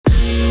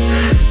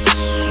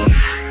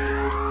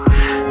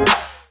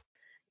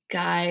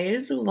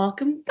guys,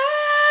 welcome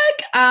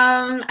back.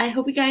 I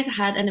hope you guys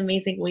had an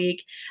amazing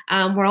week.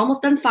 We're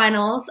almost done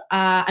finals.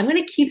 I'm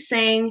gonna keep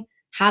saying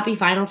happy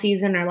final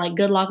season or like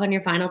good luck on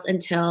your finals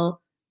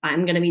until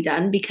I'm gonna be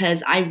done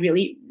because I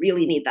really,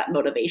 really need that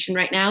motivation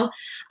right now.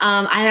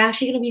 I'm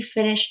actually gonna be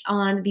finished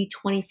on the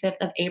 25th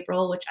of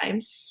April, which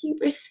I'm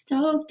super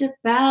stoked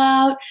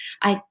about.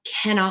 I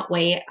cannot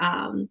wait.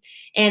 And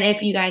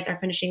if you guys are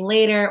finishing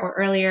later or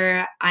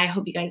earlier, I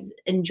hope you guys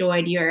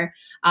enjoyed your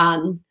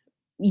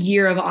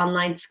year of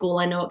online school.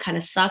 I know it kind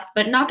of sucked,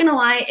 but not gonna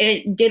lie,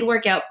 it did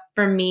work out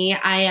for me.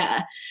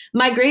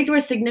 My grades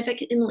were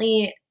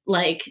significantly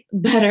like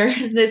better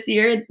this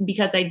year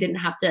because I didn't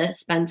have to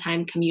spend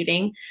time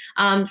commuting.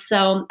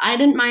 So I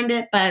didn't mind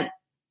it, but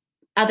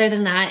other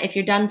than that, if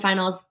you're done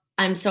finals,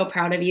 I'm so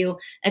proud of you.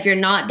 If you're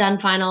not done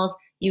finals,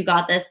 you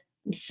got this.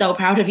 I'm so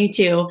proud of you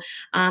too.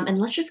 And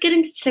let's just get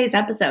into today's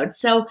episode.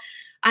 So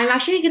I'm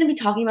actually going to be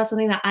talking about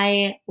something that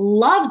I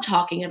love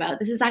talking about.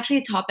 This is actually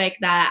a topic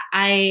that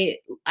I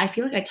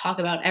feel like I talk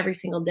about every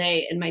single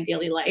day in my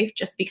daily life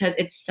just because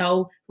it's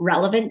so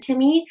relevant to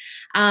me.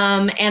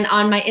 And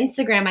on my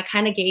Instagram, I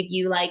kind of gave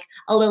you like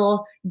a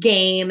little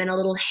game and a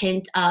little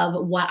hint of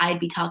what I'd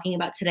be talking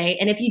about today.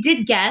 And if you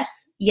did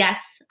guess,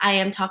 yes, I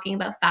am talking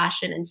about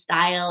fashion and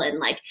style and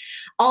like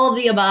all of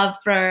the above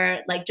for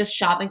like just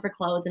shopping for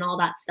clothes and all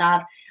that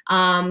stuff.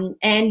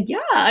 And yeah,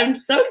 I'm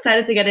so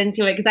excited to get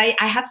into it because I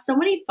have so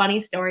many funny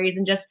stories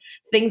and just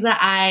things that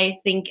I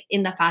think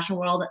in the fashion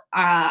world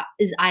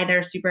is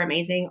either super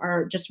amazing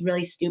or just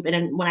really stupid.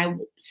 And when I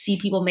see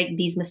people make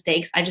these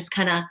mistakes, I just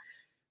kind of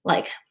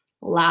like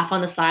laugh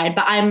on the side,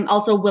 but I'm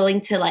also willing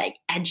to like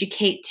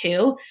educate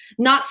too.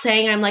 Not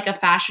saying I'm like a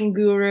fashion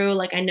guru,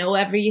 like I know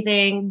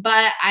everything,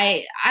 but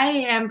I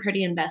am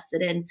pretty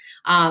invested in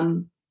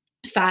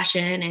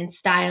fashion and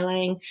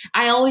styling.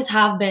 I always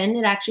have been.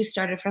 It actually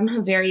started from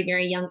a very,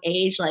 very young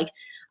age. Like,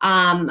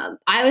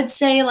 I would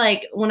say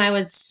like when I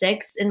was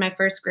 6 in my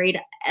first grade,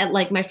 at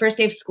like my first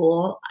day of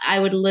school, I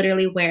would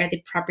literally wear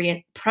the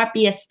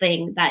preppiest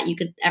thing that you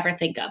could ever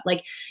think of.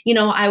 Like,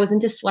 I was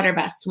into sweater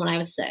vests when I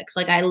was 6.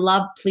 Like, I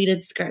love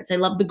pleated skirts. I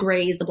love the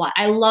grays, the black.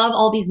 I love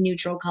all these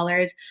neutral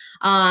colors.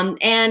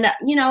 And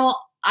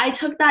I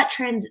took that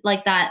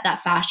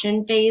that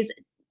fashion phase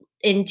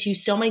into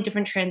so many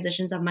different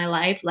transitions of my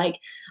life. Like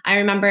I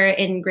remember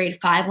in grade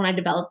 5 when I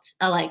developed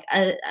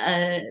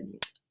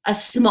a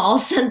small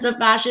sense of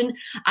fashion,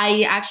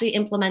 I actually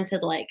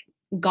implemented like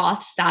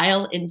goth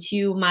style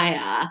into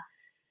my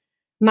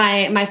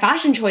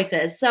fashion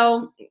choices.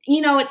 So,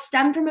 it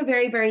stemmed from a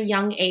very, very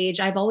young age.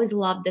 I've always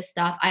loved this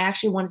stuff. I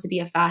actually wanted to be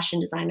a fashion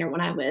designer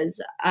when I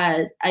was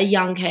a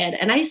young kid,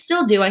 and I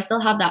still do. I still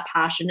have that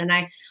passion, and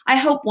I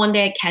hope one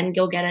day I can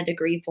go get a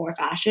degree for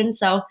fashion.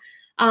 So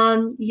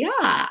yeah,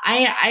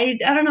 I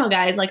don't know,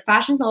 guys, like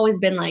fashion's always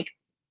been like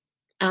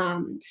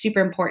super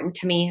important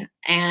to me.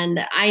 And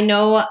I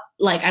know,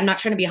 like, I'm not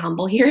trying to be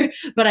humble here,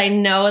 but I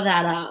know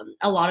that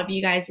a lot of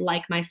you guys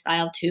like my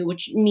style too,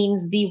 which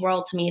means the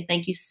world to me.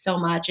 Thank you so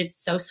much.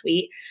 It's so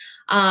sweet.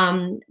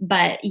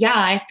 But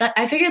yeah,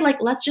 I figured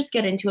like, let's just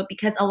get into it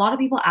because a lot of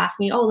people ask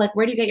me, oh, like,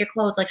 where do you get your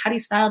clothes? Like, how do you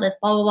style this?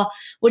 Blah, blah, blah,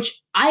 which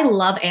I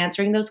love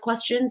answering those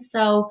questions.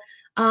 So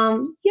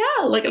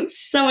yeah, like I'm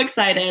so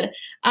excited.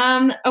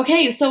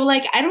 Okay, so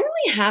like I don't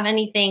really have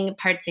anything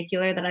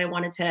particular that I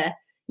wanted to,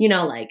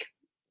 like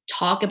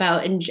talk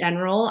about in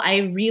general.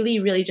 I really,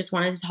 really just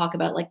wanted to talk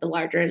about like the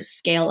larger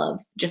scale of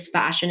just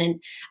fashion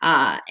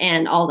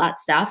and all that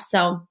stuff.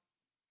 So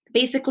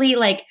basically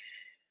like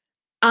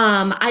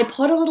I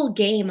put a little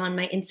game on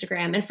my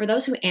Instagram, and for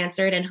those who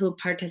answered and who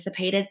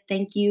participated,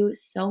 thank you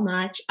so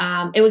much.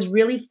 It was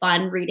really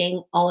fun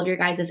reading all of your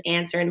guys'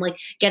 answer and like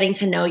getting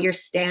to know your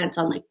stance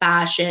on like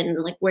fashion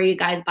and like where you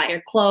guys buy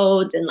your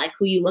clothes and like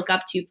who you look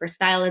up to for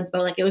style inspo.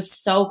 Like it was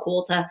so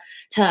cool to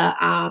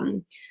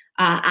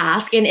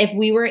ask. And if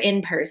we were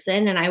in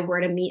person and I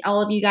were to meet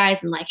all of you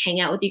guys and like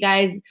hang out with you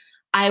guys,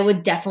 I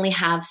would definitely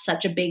have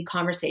such a big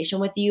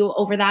conversation with you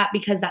over that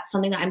because that's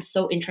something that I'm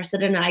so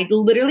interested in. And I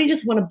literally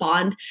just want to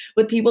bond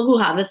with people who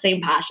have the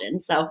same passion.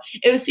 So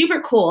it was super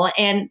cool.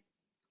 And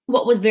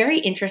what was very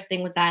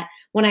interesting was that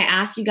when I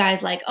asked you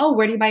guys like, oh,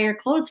 where do you buy your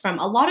clothes from?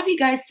 A lot of you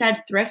guys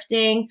said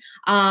thrifting.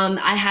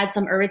 I had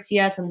some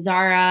Aritzia, some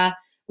Zara.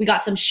 We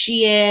got some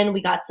Shein.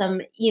 We got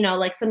some,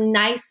 like some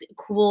nice,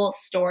 cool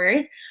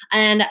stores.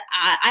 And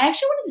I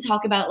actually wanted to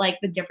talk about like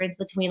the difference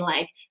between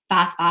like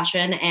fast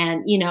fashion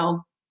and,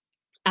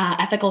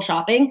 ethical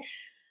shopping.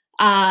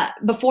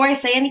 Before I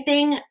say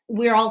anything,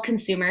 we're all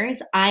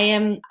consumers.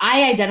 I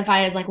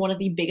identify as like one of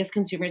the biggest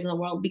consumers in the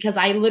world because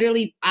I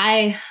literally,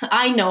 I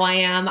know I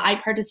am. I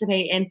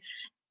participate in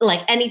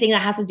like anything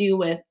that has to do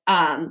with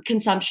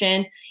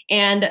consumption.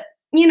 And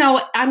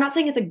I'm not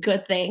saying it's a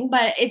good thing,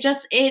 but it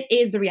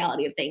is the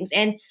reality of things.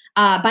 And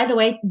by the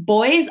way,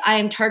 boys, I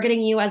am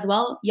targeting you as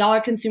well. Y'all are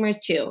consumers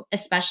too,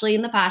 especially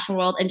in the fashion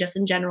world and just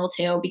in general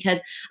too, because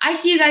I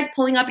see you guys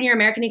pulling up in your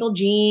American Eagle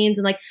jeans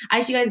and like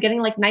I see you guys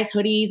getting like nice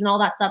hoodies and all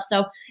that stuff.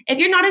 So if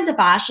you're not into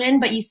fashion,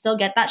 but you still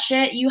get that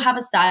shit, you have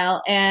a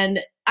style,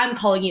 and I'm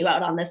calling you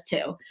out on this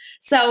too.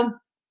 So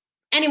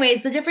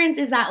anyways, the difference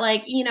is that,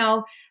 like,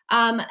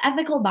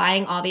 ethical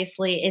buying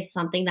obviously is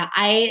something that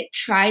I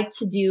try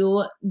to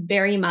do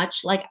very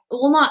much. Like,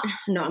 well, not,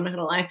 no, I'm not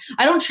gonna lie.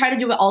 I don't try to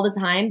do it all the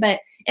time, but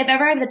if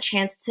ever I have the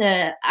chance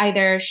to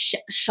either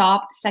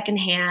shop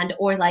secondhand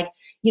or, like,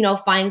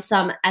 find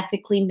some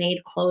ethically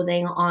made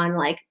clothing on,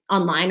 like,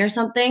 online or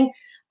something,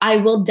 I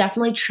will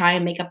definitely try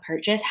and make a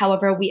purchase.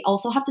 However, we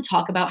also have to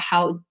talk about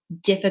how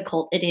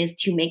difficult it is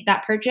to make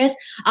that purchase.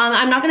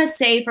 I'm not gonna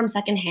say from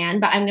secondhand,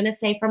 but I'm gonna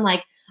say from,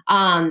 like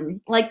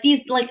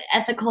these, like,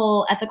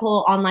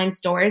 ethical online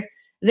stores.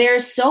 They're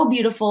so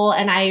beautiful,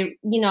 and I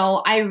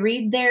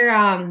read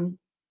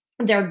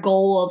their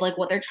goal of, like,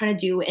 what they're trying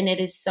to do, and it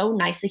is so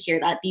nice to hear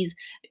that these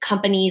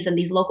companies and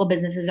these local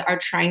businesses are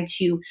trying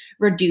to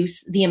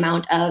reduce the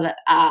amount of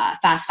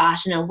fast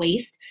fashion and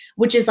waste,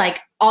 which is, like,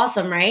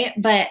 awesome, right?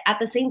 But at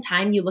the same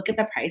time, you look at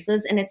the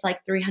prices and it's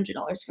like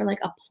 $300 for, like,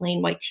 a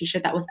plain white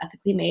t-shirt that was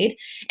ethically made.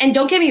 And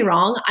don't get me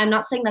wrong, I'm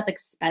not saying that's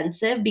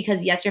expensive,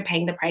 because yes, you're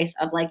paying the price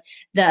of, like,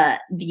 the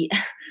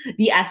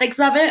the ethics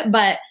of it,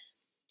 but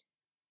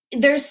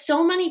there's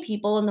so many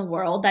people in the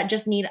world that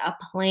just need a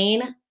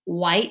plain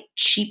white,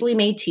 cheaply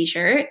made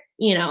t-shirt,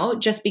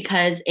 just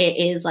because it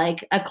is,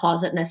 like, a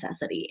closet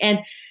necessity. And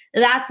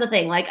that's the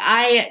thing. Like,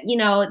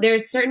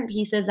 there's certain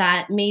pieces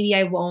that maybe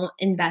I won't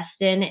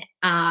invest in,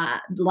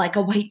 like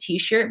a white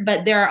t-shirt,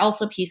 but there are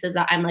also pieces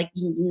that I'm like,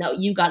 no,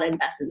 you got to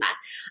invest in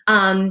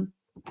that.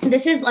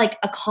 This is, like,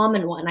 a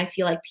common one. I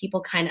feel like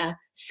people kind of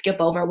skip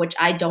over, which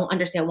I don't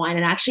understand why. And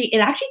it actually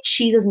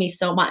cheeses me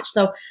so much.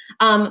 So,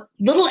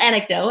 little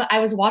anecdote, I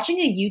was watching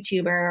a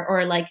YouTuber,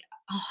 or, like,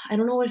 I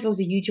don't know if it was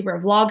a YouTuber or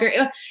a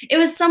vlogger. It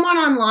was someone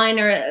online,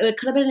 or it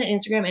could have been an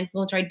Instagram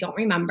influencer. I don't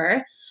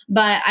remember.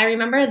 But I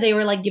remember they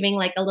were, like, giving,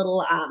 like, a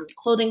little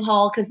clothing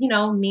haul, because,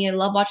 me, I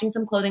love watching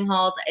some clothing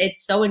hauls.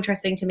 It's so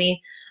interesting to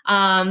me.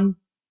 And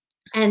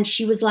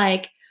she was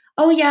like,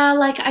 oh yeah,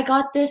 like, I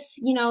got this,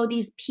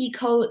 this pea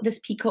coat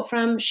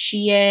from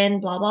Shein,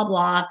 blah, blah,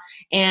 blah.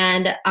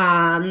 And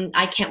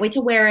I can't wait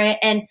to wear it.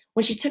 And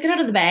when she took it out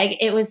of the bag,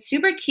 it was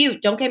super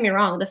cute. Don't get me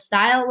wrong. The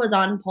style was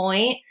on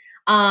point.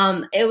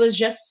 It was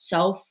just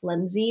so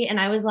flimsy.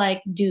 And I was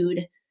like,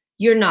 dude,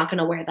 you're not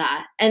gonna wear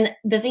that. And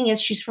the thing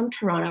is, she's from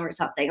Toronto or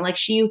something. Like,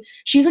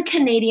 she's a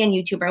Canadian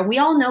YouTuber. And we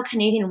all know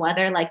Canadian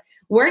weather. Like,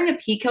 wearing a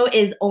pea coat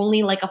is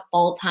only, like, a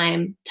fall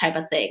time type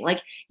of thing.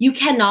 Like, you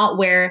cannot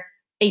wear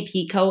a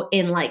pea coat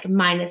in, like,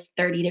 minus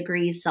 30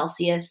 degrees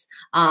Celsius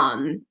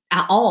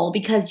at all,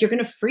 because you're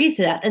going to freeze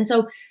to death. And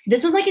so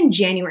this was, like, in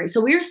January.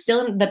 So we were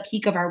still in the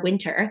peak of our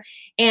winter.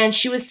 And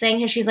she was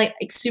saying how she's, like,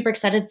 super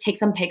excited to take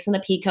some pics in the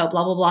pea coat,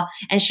 blah, blah, blah.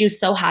 And she was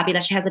so happy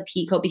that she has a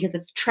pea coat because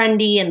it's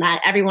trendy and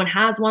that everyone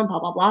has one, blah,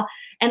 blah, blah.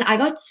 And I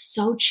got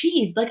so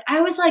cheesed. Like,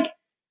 I was like,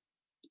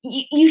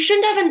 you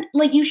shouldn't have,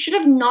 like, you should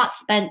have not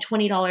spent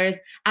 $20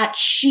 at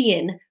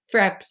Shein for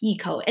a pea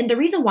coat. And the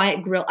reason why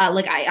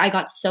I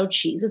got so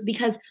cheesed was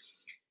because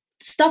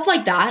stuff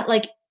like that,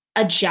 like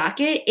a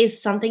jacket,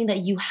 is something that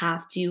you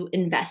have to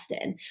invest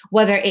in.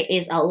 Whether it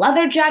is a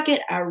leather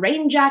jacket, a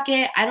rain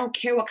jacket, I don't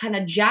care what kind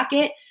of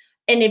jacket.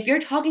 And if you're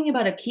talking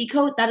about a pea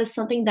coat, that is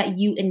something that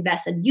you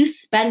invest in. You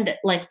spend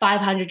like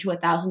 $500 to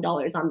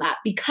 $1,000 on that,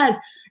 because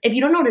if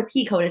you don't know what a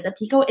pea coat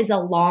is a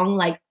long,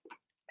 like,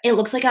 it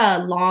looks like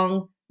a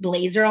long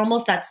blazer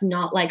almost, that's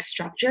not, like,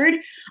 structured.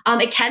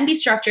 It can be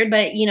structured,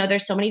 but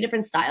there's so many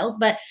different styles.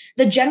 But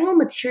the general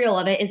material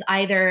of it is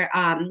either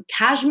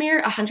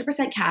cashmere,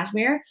 100%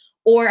 cashmere,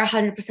 or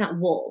 100%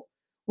 wool,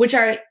 which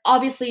are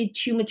obviously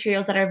two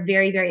materials that are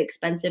very, very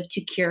expensive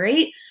to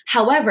curate.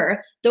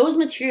 However, those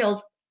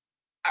materials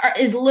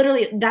is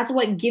literally, that's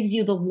what gives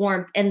you the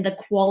warmth and the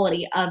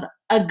quality of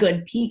a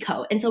good pea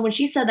coat. And so when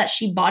she said that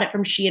she bought it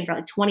from Shein for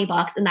like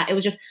 $20 and that it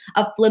was just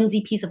a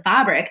flimsy piece of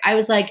fabric, I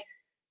was like,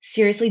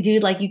 seriously,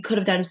 dude, like, you could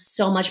have done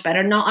so much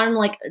better. Not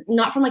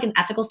from, like, an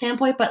ethical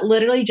standpoint, but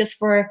literally just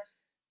for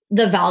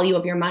the value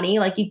of your money.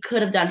 Like, you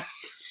could have done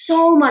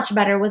so much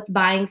better with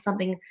buying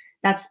something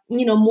that's,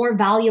 more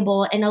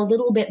valuable and a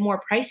little bit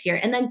more pricier.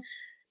 And then,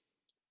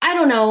 I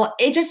don't know,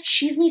 it just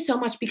cheesed me so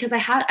much, because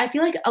I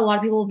feel like a lot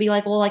of people will be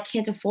like, well, I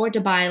can't afford to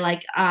buy,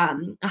 like,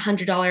 $100,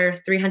 $300,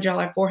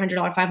 $400,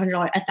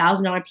 $500,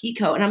 $1,000 pea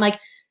coat. And I'm like,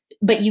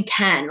 but you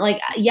can. Like,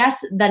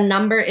 yes, the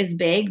number is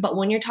big, but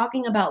when you're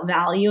talking about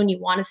value and you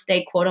want to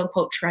stay quote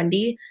unquote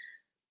trendy,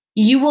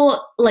 you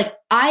will, like,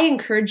 I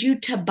encourage you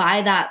to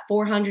buy that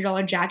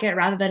 $400 jacket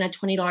rather than a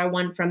 $20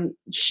 one from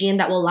Shein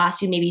that will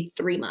last you maybe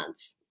 3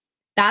 months.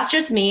 That's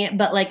just me.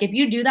 But, like, if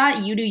you do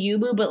that, you do you,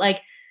 boo. But,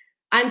 like,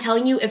 I'm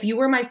telling you, if you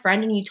were my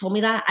friend and you told me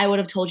that, I would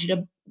have told you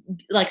to,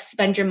 like,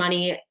 spend your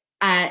money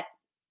at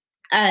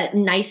a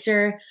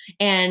nicer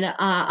and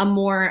a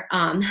more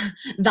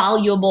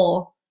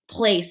valuable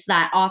place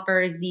that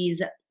offers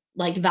these,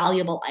 like,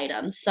 valuable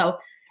items. So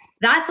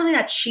that's something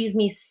that cheesed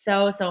me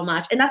so, so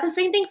much. And that's the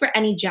same thing for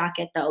any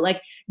jacket, though.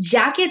 Like,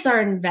 jackets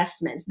are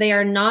investments. They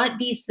are not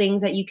these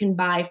things that you can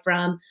buy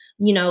from,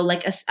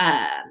 like,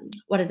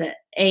 what is it?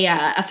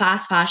 A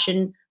fast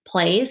fashion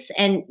place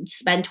and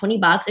spend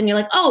 $20 and you're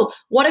like, oh,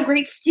 what a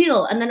great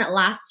steal. And then it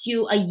lasts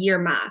you a year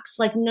max.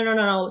 Like, no, no,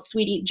 no, no,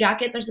 sweetie.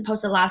 Jackets are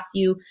supposed to last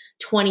you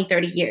 20,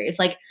 30 years.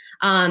 Like,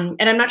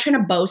 and I'm not trying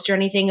to boast or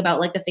anything about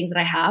like the things that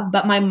I have,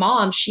 but my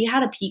mom, she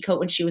had a pea coat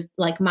when she was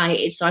like my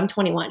age. So I'm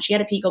 21. She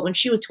had a pea coat when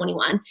she was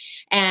 21.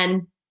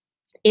 And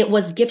it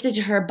was gifted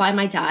to her by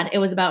my dad. It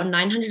was about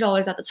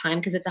 $900 at the time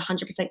because it's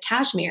 100%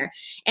 cashmere.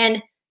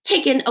 And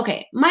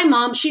okay, my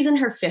mom, she's in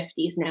her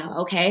 50s now,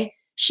 okay?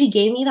 She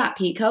gave me that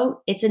pea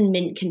coat. It's in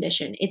mint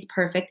condition. It's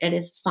perfect. It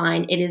is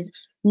fine. It is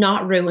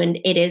not ruined.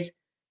 It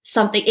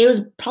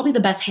was probably the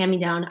best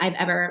hand-me-down I've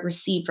ever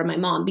received from my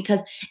mom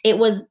because it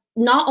was,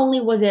 not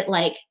only was it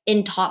like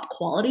in top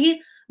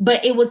quality,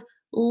 but it was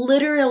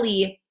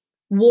literally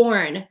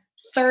worn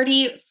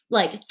 30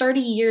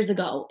 years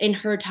ago in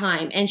her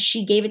time, and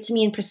she gave it to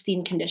me in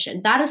pristine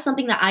condition. That is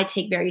something that I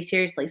take very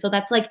seriously. So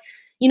that's like,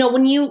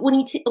 when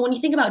you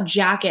think about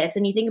jackets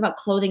and you think about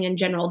clothing in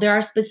general, there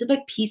are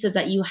specific pieces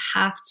that you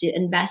have to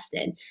invest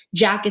in.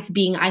 Jackets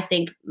being, I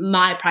think,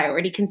 my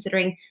priority,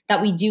 considering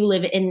that we do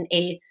live in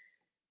a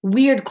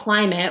weird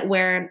climate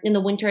where in the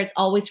winter it's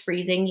always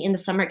freezing, in the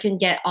summer it can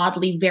get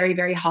oddly very,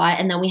 very hot,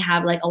 and then we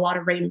have like a lot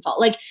of rainfall.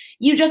 Like,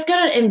 you just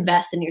gotta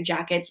invest in your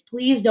jackets.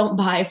 Please don't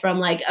buy from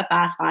like a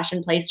fast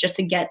fashion place just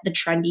to get the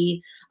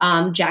trendy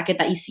jacket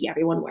that you see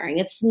everyone wearing.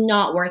 It's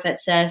not worth it,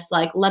 sis.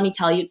 Like, let me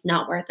tell you, it's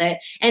not worth it.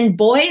 And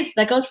boys,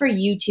 that goes for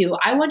you too.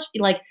 I want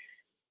like,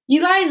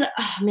 you guys,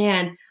 oh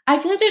man, I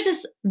feel like there's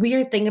this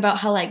weird thing about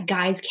how like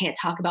guys can't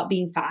talk about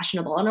being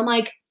fashionable, and I'm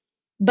like,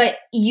 but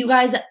you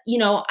guys,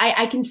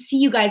 I can see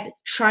you guys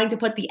trying to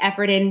put the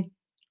effort in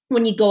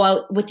when you go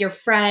out with your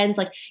friends.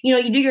 Like,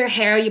 you do your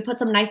hair, you put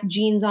some nice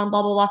jeans on,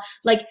 blah, blah, blah.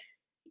 Like,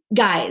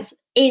 guys,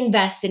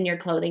 invest in your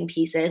clothing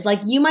pieces. Like,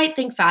 you might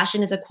think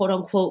fashion is a quote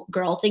unquote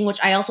girl thing, which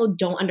I also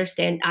don't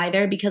understand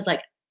either, because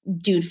like,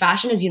 dude,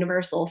 fashion is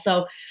universal.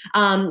 So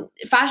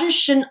fashion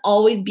shouldn't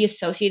always be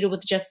associated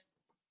with just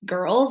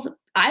girls.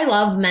 I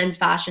love men's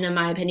fashion, in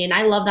my opinion.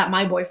 I love that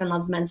my boyfriend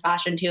loves men's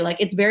fashion too. Like,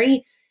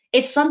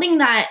 it's something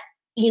that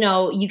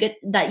you get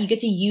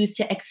to use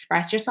to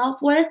express yourself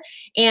with.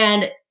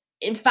 And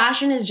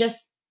fashion is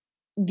just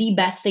the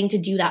best thing to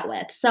do that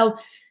with. So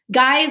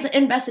guys,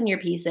 invest in your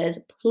pieces.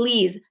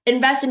 Please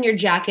invest in your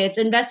jackets,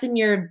 invest in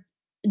your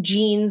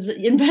jeans,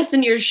 invest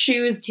in your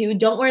shoes too.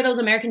 Don't wear those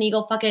American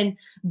Eagle fucking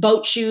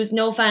boat shoes.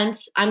 No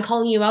offense. I'm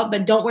calling you out,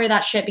 but don't wear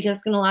that shit, because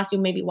it's going to last you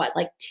maybe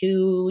like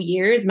 2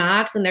 years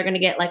max, and they're going to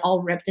get like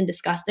all ripped and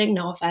disgusting.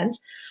 No offense.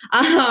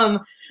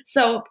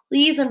 So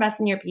please invest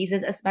in your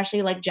pieces,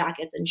 especially like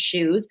jackets and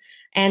shoes.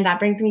 And that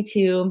brings me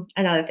to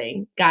another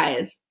thing,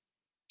 guys.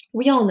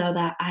 We all know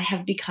that I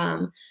have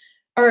become,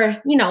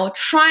 or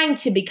trying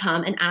to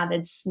become, an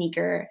avid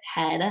sneaker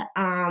head.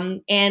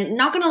 And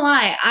not gonna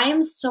lie, I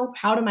am so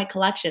proud of my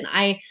collection.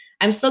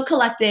 I'm still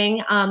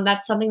collecting.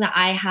 That's something that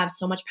I have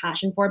so much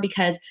passion for,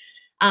 because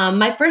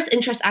my first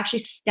interest actually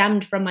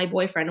stemmed from my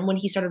boyfriend when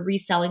he started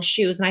reselling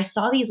shoes. And I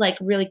saw these like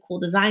really cool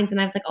designs, and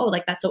I was like, oh,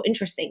 like that's so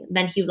interesting.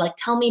 Then he would like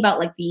tell me about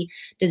like the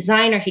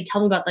designer, he'd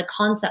tell me about the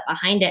concept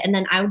behind it. And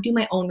then I would do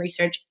my own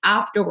research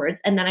afterwards.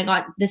 And then I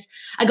got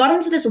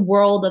into this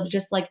world of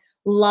just like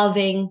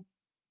loving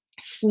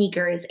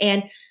sneakers.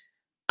 And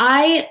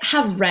I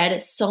have read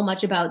so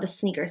much about the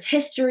sneakers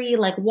history,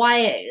 like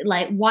why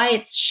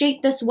it's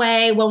shaped this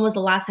way, when was the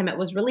last time it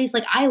was released.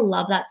 Like, I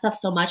love that stuff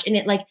so much, and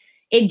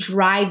it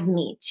drives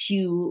me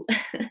to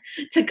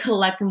to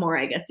collect more,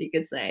 I guess you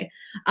could say.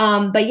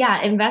 But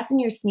yeah, invest in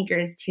your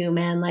sneakers too,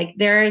 man. Like,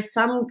 there are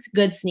some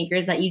good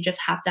sneakers that you just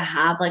have to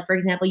have. Like, for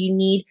example, you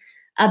need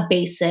a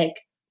basic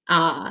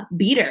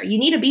beater. You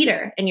need a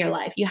beater in your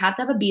life. You have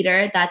to have a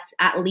beater that's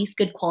at least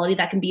good quality,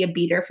 that can be a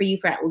beater for you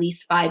for at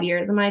least 5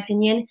 years, in my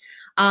opinion.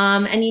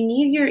 And you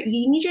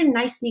need your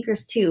nice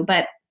sneakers too.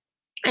 But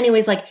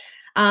anyways, like,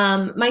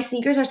 my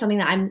sneakers are something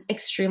that I'm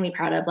extremely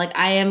proud of. Like,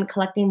 I am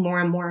collecting more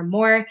and more and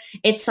more.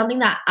 It's something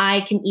that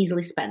I can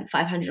easily spend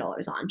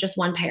 $500 on, just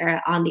one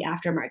pair on the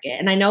aftermarket.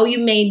 And I know you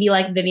may be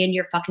like, Vivian,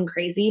 you're fucking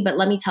crazy, but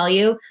let me tell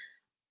you,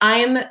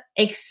 I'm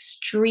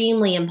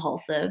extremely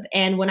impulsive.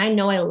 And when I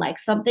know I like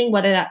something,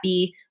 whether that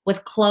be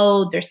with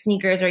clothes or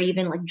sneakers or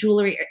even like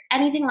jewelry or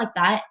anything like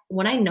that,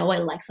 when I know I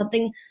like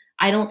something,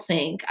 I don't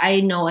think. I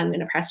know I'm going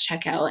to press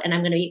checkout, and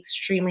I'm going to be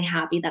extremely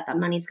happy that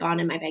money's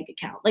gone in my bank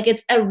account. Like,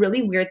 it's a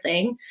really weird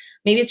thing.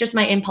 Maybe it's just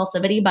my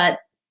impulsivity, but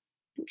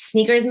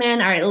sneakers, man,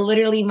 are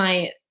literally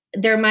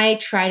they're my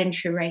tried and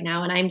true right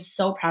now, and I'm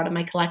so proud of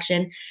my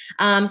collection.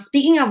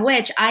 Speaking of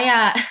which,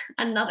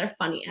 another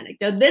funny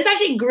anecdote. This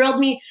actually grilled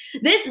me.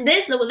 This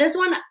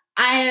one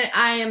I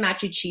am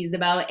actually cheesed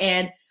about,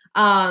 and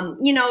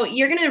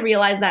you're gonna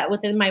realize that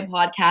within my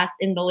podcast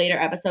in the later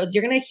episodes,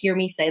 you're gonna hear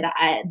me say that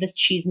this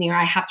cheesed me, or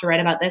I have to write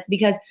about this,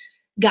 because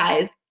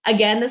guys,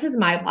 again, this is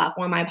my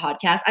platform, my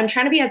podcast. I'm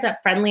trying to be as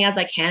friendly as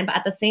I can, but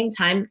at the same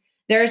time,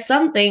 there are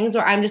some things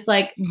where I'm just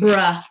like,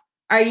 bruh.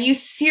 Are you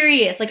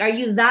serious? Like, are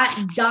you that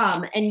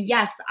dumb? And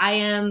yes, I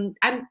am.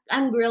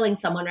 I'm grilling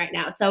someone right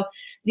now. So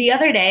the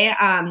other day,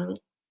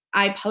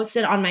 I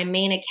posted on my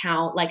main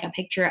account like a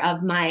picture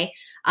of my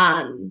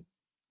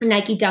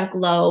Nike Dunk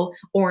Low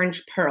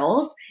orange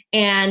pearls,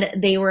 and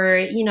they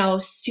were,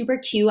 super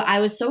cute. I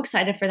was so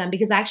excited for them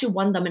because I actually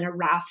won them in a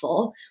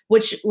raffle,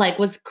 which like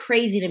was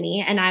crazy to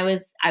me, and I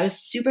was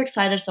super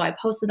excited, so I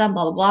posted them,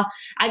 blah blah blah.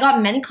 I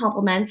got many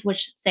compliments,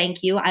 which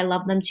thank you. I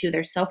love them too.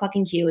 They're so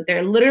fucking cute.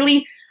 They're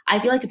literally, I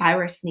feel like if I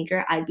were a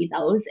sneaker, I'd be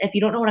those. If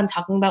you don't know what I'm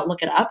talking about,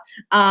 look it up.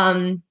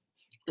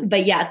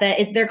 But yeah,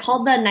 they're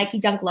called the Nike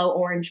Dunk Low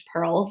Orange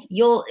Pearls.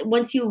 You'll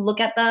once you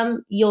look at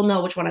them, you'll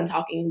know which one I'm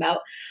talking about.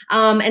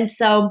 And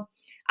so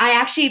I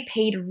actually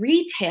paid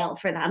retail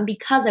for them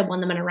because I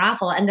won them in a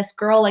raffle. And this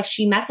girl, like,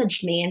 she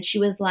messaged me and she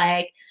was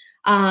like,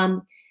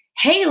 um,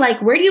 "Hey,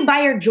 like, where do you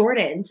buy your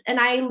Jordans?" And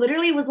I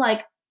literally was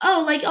like,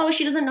 oh,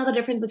 she doesn't know the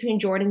difference between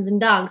Jordans and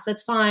Dunks.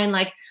 That's fine.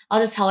 Like, I'll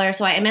just tell her.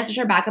 So I messaged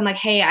her back. I'm like,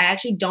 hey, I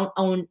actually don't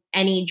own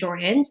any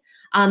Jordans.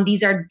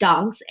 These are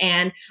Dunks,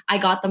 and I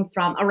got them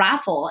from a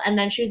raffle. And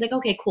then she was like,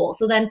 okay, cool.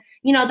 So then,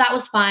 that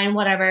was fine,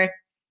 whatever.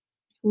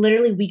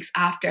 Literally weeks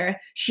after,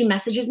 she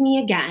messages me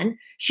again.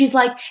 She's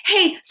like,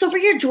 hey, so for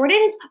your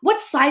Jordans, what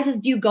sizes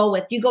do you go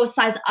with? Do you go a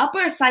size up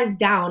or a size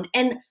down?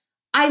 And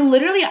I'm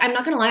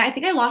not gonna lie, I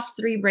think I lost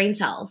 3 brain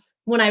cells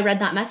when I read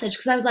that message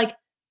because I was like,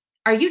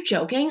 are you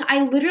joking?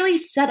 I literally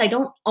said I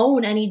don't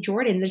own any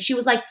Jordans. And she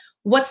was like,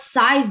 what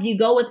size do you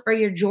go with for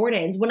your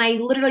Jordans? When I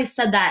literally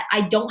said that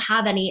I don't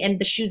have any and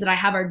the shoes that I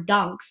have are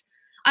Dunks.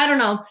 I don't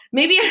know.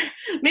 Maybe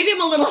maybe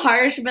I'm a little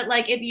harsh, but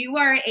like if you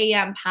are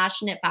a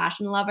passionate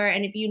fashion lover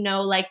and if you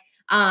know like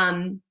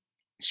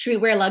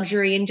streetwear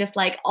luxury and just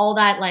like all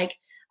that like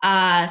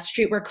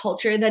streetwear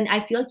culture, then I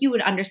feel like you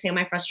would understand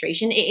my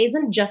frustration. It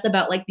isn't just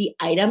about like the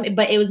item,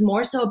 but it was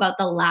more so about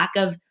the lack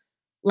of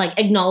like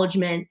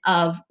acknowledgement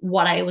of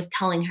what I was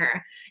telling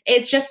her.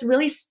 It's just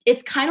really,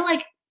 it's kind of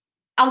like,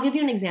 I'll give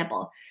you an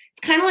example. It's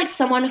kind of like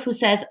someone who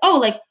says, "Oh,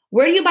 like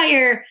where do you buy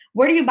your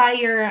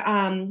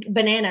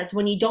bananas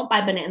when you don't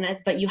buy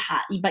bananas but you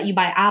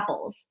buy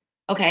apples?"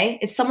 Okay?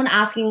 It's someone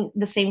asking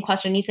the same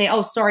question. You say,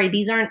 "Oh, sorry,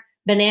 these aren't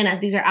bananas,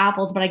 these are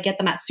apples, but I get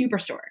them at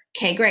Superstore."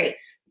 Okay, great.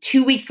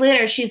 2 weeks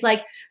later, she's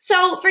like,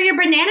 "So, for your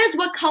bananas,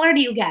 what color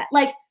do you get?"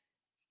 Like,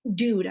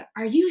 dude,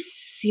 are you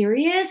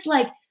serious?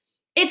 Like,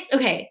 it's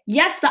okay.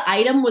 Yes, the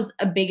item was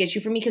a big issue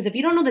for me because if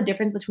you don't know the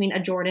difference between a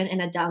Jordan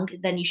and a Dunk,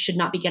 then you should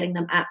not be getting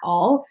them at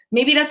all.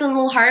 Maybe that's a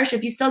little harsh.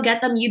 If you still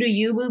get them, you do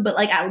you, boo, but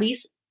like at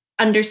least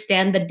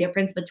understand the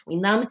difference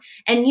between them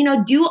and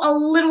do a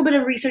little bit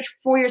of research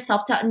for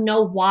yourself to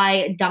know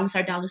why Dunks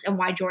are Dunks and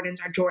why Jordans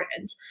are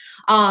Jordans.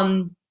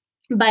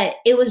 But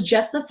it was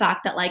just the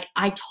fact that like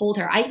I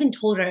even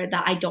told her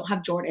that I don't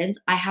have Jordans,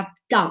 I have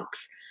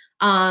Dunks.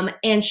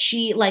 And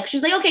she's like,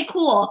 okay,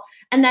 cool.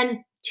 And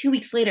then 2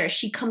 weeks later,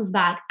 she comes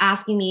back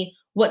asking me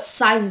what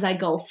sizes I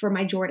go for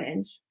my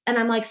Jordans. And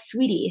I'm like,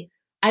 sweetie,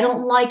 I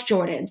don't like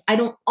Jordans. I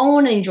don't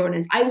own any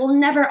Jordans. I will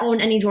never own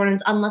any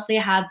Jordans unless they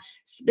have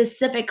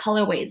specific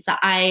colorways that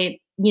I,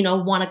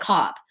 want to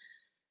cop.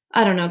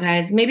 I don't know,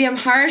 guys. Maybe I'm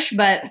harsh,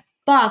 but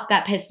fuck,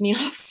 that pissed me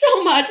off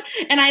so much.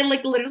 And I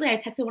like literally, I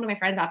texted one of my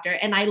friends after,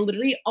 and I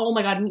literally, oh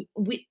my god,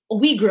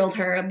 we grilled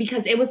her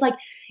because it was like,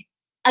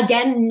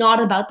 again,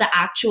 not about the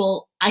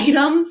actual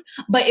items,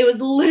 but it was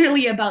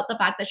literally about the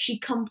fact that she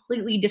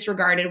completely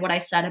disregarded what I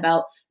said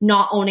about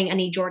not owning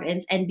any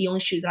Jordans and the only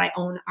shoes that I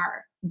own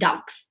are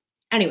Dunks.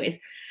 Anyways,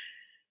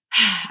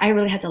 I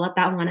really had to let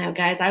that one out,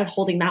 guys. I was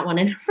holding that one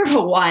in for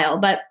a while,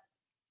 but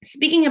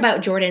speaking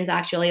about Jordans,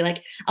 actually,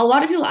 like a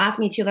lot of people ask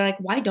me too, they're like,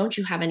 why don't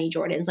you have any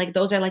Jordans? Like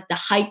those are like the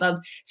hype of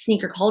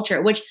sneaker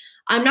culture, which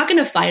I'm not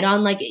going to fight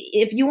on. Like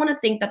if you want to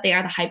think that they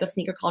are the hype of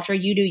sneaker culture,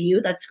 you do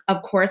you. That's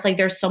of course, like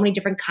there's so many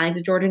different kinds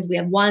of Jordans. We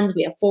have ones,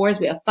 we have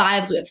fours, we have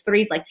fives, we have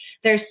threes. Like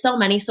there's so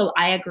many. So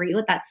I agree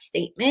with that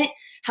statement.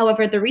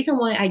 However, the reason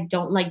why I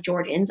don't like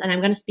Jordans, and I'm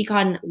going to speak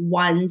on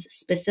ones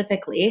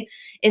specifically,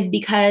 is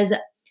because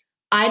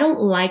I don't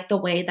like the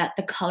way that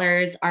the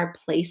colors are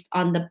placed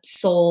on the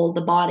sole,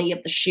 the body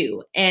of the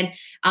shoe. And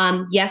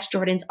yes,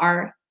 Jordans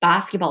are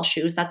basketball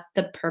shoes. That's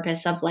the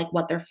purpose of like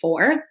what they're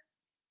for.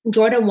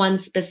 Jordan 1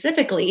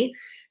 specifically,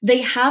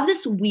 they have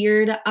this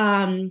weird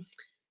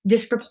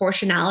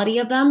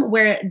disproportionality of them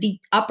where the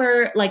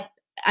upper, like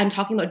I'm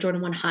talking about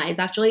Jordan 1 highs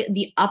actually,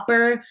 the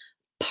upper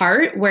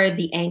part where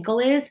the ankle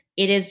is,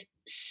 it is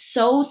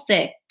so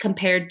thick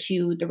compared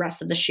to the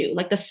rest of the shoe.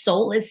 Like the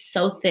sole is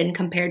so thin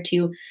compared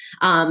to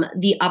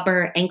the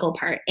upper ankle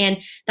part.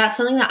 And that's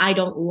something that I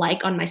don't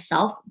like on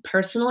myself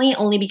personally,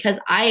 only because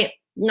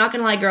not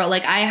gonna lie, girl,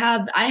 like I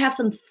have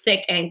some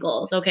thick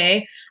ankles,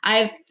 okay? I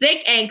have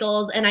thick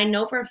ankles, and I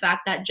know for a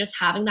fact that just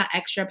having that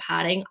extra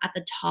padding at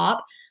the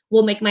top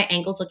will make my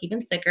ankles look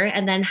even thicker.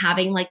 And then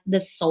having like the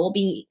sole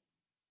be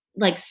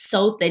like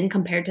so thin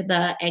compared to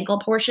the ankle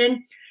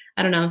portion,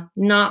 I don't know,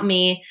 not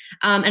me.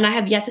 And I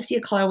have yet to see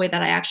a colorway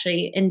that I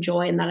actually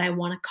enjoy and that I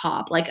want to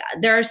cop. Like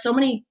there are so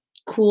many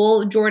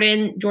cool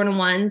Jordan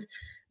 1s,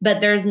 but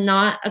there's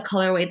not a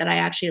colorway that I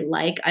actually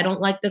like. I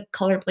don't like the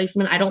color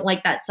placement. I don't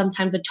like that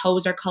sometimes the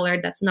toes are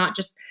colored.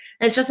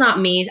 It's just not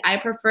me. I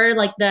prefer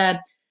like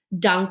the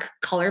Dunk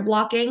color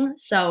blocking.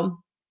 So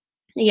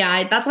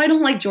Yeah, that's why I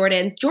don't like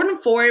Jordans. Jordan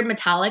 4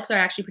 metallics are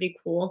actually pretty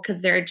cool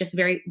because they're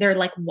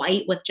like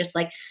white with just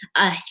like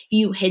a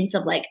few hints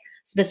of like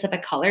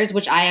specific colors,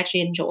 which I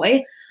actually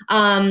enjoy.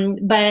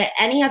 But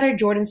any other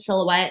Jordan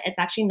silhouette, it's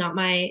not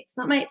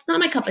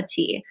my cup of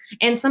tea.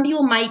 And some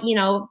people might,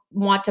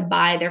 want to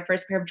buy their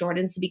first pair of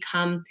Jordans to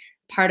become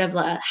part of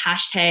the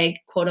hashtag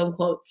quote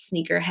unquote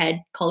sneakerhead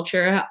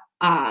culture.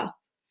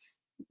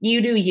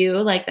 You do you,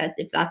 like that.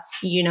 If that's,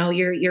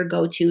 your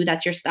go-to,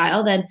 that's your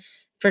style, then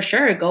for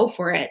sure go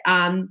for it.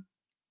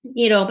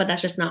 But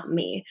that's just not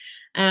me.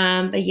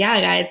 But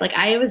yeah, guys, like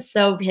I was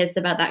so pissed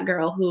about that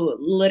girl who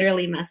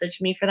literally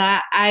messaged me for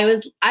that. I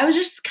was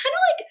just kind of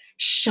like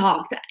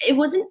shocked. It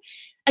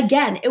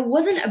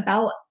wasn't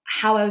about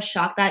how I was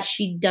shocked that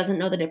she doesn't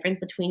know the difference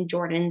between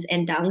Jordans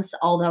and Dunks,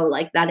 although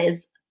like that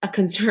is a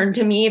concern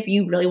to me if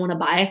you really want to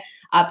buy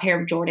a pair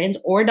of Jordans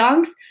or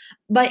Dunks.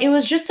 But it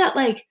was just that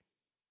like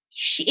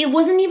it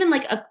wasn't even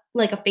like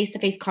a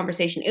face-to-face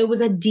conversation. It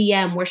was a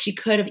DM where she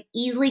could have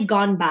easily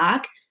gone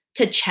back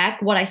to check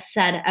what I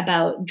said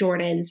about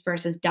Jordans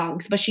versus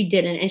Dunks, but she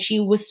didn't. And she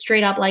was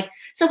straight up like,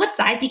 "So what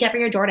size do you get for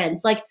your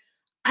Jordans?" Like,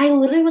 I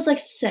literally was like,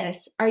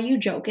 "Sis, are you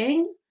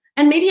joking?"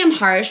 And maybe I'm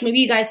harsh. Maybe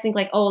you guys think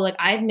like, "Oh, like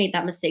I've made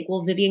that mistake.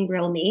 Will Vivian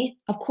grill me?"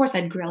 Of course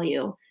I'd grill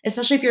you.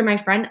 Especially if you're my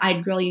friend,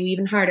 I'd grill you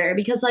even harder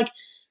because like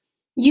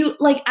you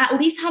like at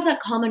least have that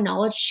common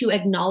knowledge to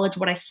acknowledge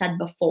what I said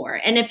before.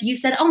 And if you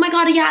said, "Oh my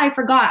God, yeah, I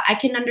forgot," I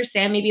can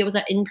understand maybe it was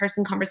an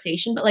in-person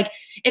conversation, but like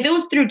if it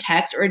was through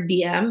text or a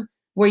DM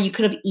where you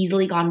could have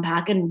easily gone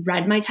back and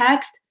read my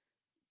text,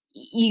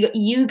 you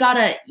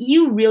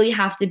really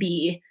have to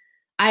be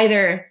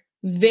either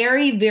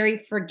very, very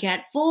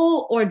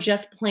forgetful or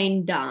just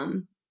plain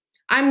dumb.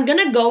 I'm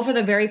gonna go for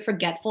the very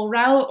forgetful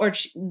route or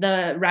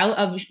the route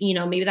of,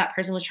 maybe that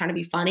person was trying to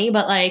be funny,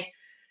 but like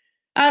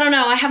I don't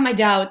know. I have my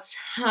doubts.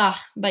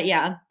 But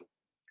yeah.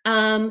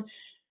 Um,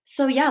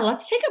 so yeah,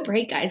 let's take a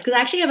break, guys, because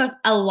I actually have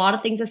a lot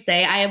of things to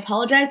say. I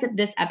apologize if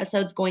this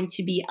episode's going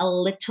to be a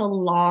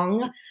little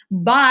long,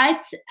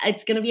 but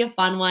it's gonna be a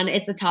fun one.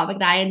 It's a topic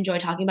that I enjoy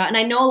talking about, and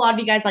I know a lot of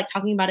you guys like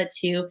talking about it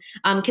too.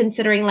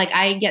 Considering like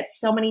I get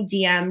so many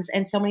DMs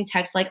and so many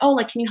texts like, "Oh,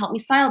 like can you help me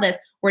style this?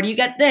 Where do you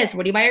get this?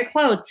 Where do you buy your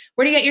clothes?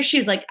 Where do you get your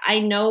shoes?" Like I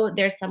know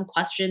there's some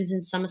questions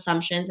and some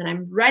assumptions, and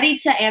I'm ready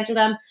to answer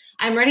them.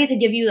 I'm ready to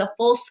give you the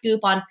full scoop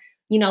on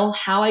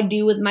how I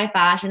do with my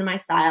fashion and my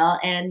style.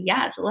 And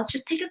yeah, so let's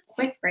just take a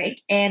quick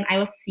break and I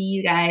will see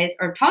you guys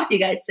or talk to you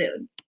guys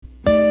soon.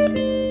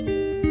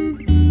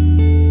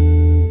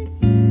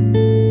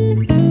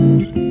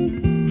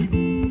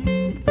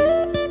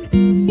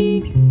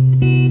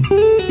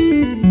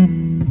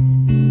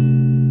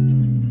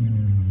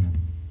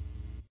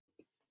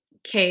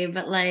 Okay,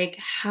 but like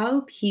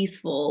how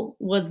peaceful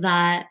was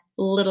that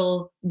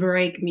little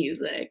break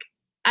music?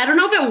 I don't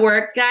know if it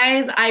worked,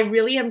 guys. I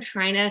really am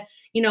trying to,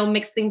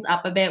 mix things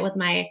up a bit with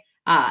my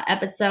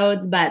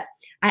episodes, but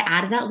I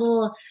added that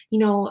little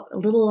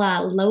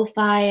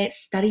lo-fi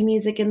study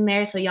music in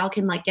there so y'all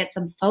can like get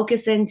some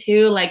focus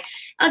into like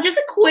just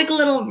a quick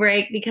little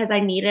break because I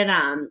needed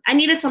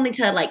something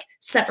to like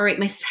separate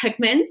my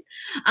segments.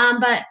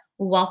 But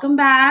welcome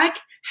back.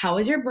 How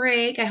was your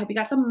break? I hope you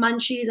got some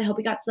munchies. I hope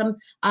you got some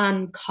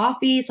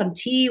coffee, some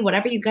tea,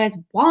 whatever you guys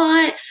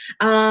want.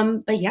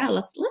 But yeah,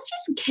 let's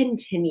just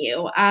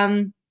continue.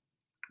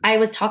 I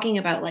was talking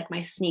about like my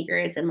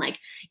sneakers and like,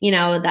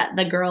 that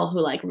the girl who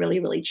like really,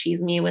 really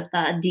cheesed me with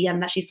the DM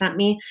that she sent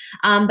me.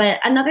 But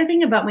another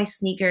thing about my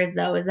sneakers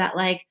though is that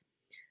like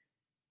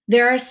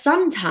there are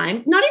some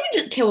times, not even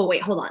just, okay, well,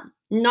 wait, hold on.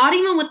 Not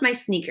even with my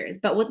sneakers,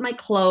 but with my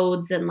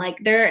clothes and like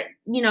they're,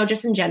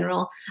 just in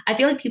general, I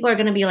feel like people are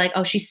going to be like,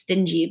 "Oh, she's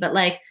stingy." But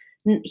like,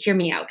 hear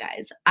me out,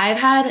 guys. I've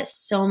had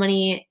so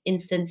many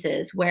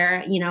instances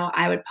where,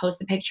 I would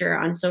post a picture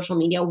on social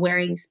media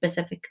wearing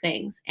specific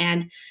things.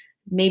 And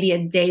maybe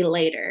a day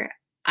later,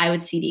 I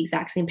would see the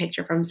exact same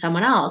picture from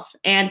someone else.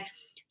 And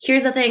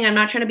here's the thing, I'm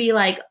not trying to be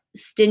like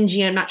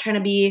stingy. I'm not trying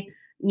to be,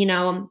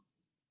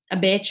 a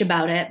bitch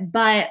about it,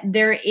 but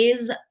there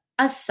is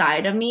a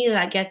side of me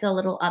that gets a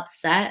little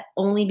upset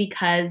only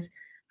because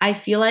I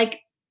feel like,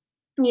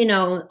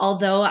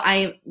 although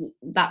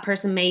that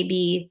person may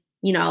be,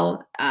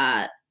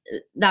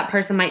 that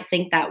person might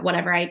think that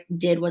whatever I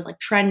did was like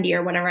trendy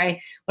or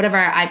whatever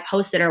I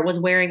posted or was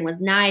wearing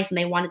was nice and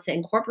they wanted to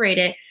incorporate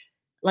it.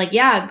 Like,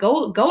 yeah,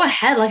 go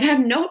ahead. Like I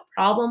have no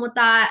problem with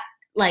that,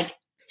 like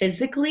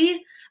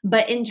physically,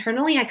 but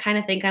internally I kind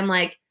of think I'm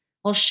like,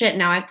 well shit,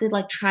 now I have to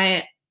like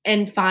try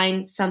and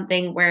find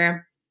something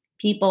where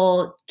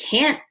people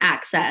can't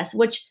access,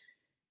 which,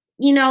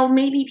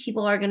 maybe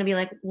people are going to be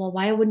like, "Well,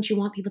 why wouldn't you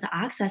want people to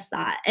access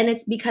that?" And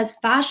it's because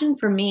fashion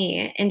for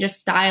me and just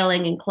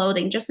styling and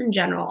clothing, just in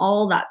general,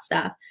 all that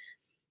stuff,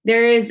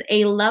 there is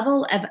a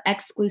level of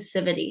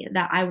exclusivity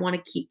that I want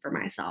to keep for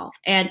myself.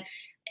 And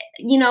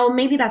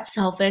maybe that's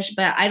selfish,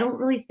 but I don't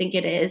really think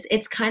it is.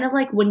 It's kind of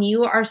like when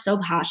you are so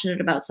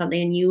passionate about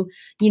something and you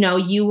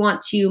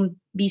want to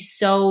be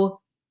so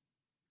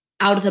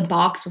out of the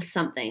box with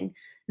something,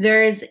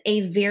 there's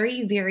a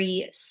very,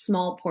 very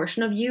small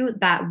portion of you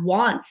that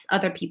wants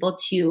other people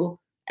to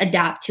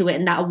adapt to it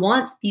and that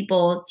wants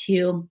people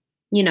to,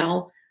 you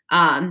know,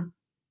 um,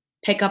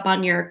 pick up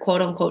on your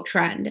quote unquote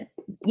trend.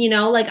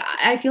 Like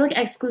I feel like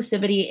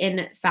exclusivity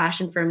in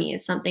fashion for me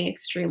is something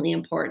extremely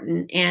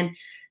important. And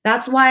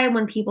that's why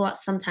when people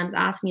sometimes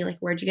ask me, like,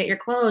 where'd you get your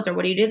clothes? Or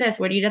what do you do this?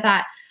 Where do you do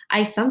that?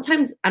 I'm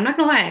not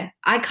gonna lie,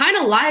 I kind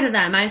of lie to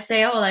them. I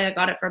say, oh, like I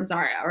got it from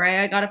Zara, or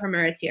I got it from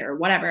Aritzia or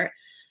whatever.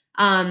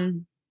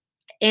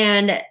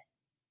 And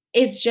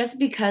it's just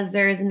because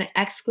there's an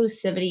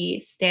exclusivity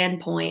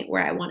standpoint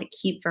where I want to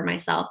keep for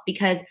myself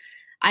because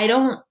I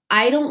don't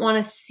want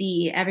to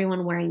see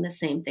everyone wearing the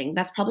same thing.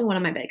 That's probably one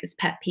of my biggest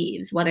pet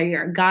peeves, whether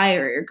you're a guy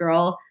or a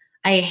girl.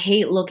 I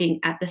hate looking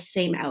at the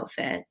same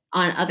outfit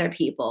on other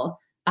people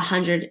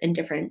 100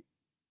 different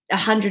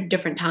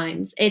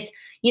times.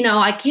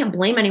 I can't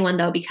blame anyone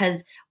though,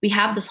 because we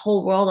have this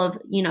whole world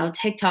of,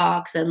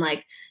 TikToks and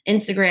like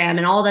Instagram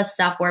and all this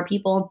stuff where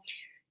people,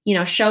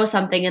 show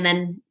something and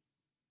then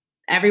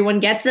everyone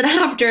gets it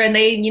after and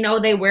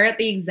they wear it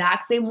the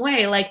exact same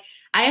way. Like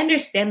I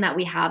understand that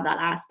we have that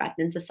aspect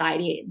in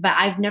society, but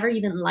I've never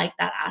even liked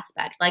that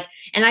aspect. Like,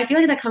 and I feel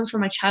like that comes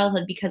from my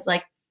childhood because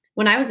like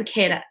when I was a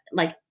kid,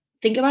 like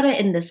think about it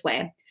in this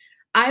way.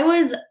 I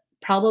was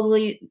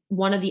probably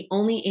one of the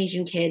only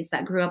Asian kids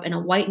that grew up in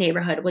a white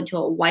neighborhood, went to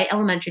a white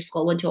elementary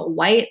school, went to a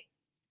white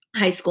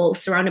high school,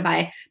 surrounded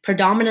by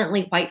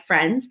predominantly white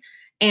friends.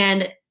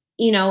 And,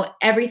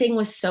 everything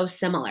was so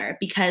similar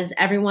because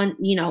everyone,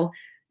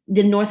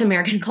 the North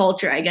American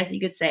culture, I guess you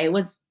could say,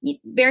 was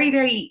very,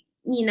 very,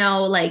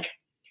 like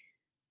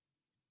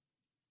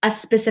a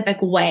specific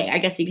way, I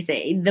guess you could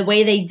say. The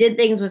way they did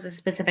things was a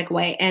specific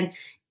way. And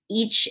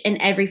each and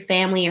every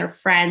family or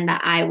friend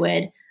that I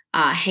would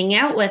hang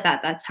out with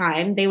at that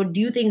time, they would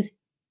do things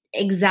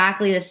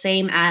exactly the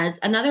same as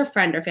another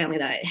friend or family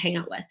that I'd hang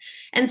out with.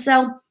 And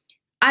so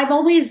I've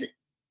always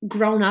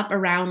grown up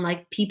around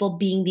like people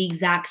being the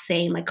exact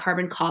same, like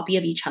carbon copy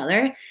of each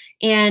other.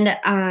 And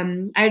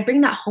I would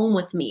bring that home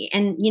with me.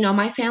 And,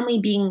 my family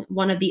being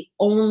one of the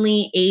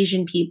only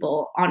Asian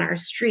people on our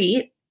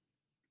street,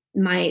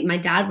 my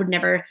dad would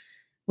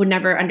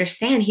never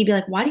understand. He'd be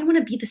like, why do you want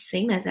to be the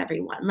same as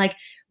everyone? Like,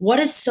 what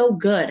is so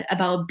good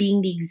about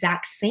being the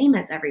exact same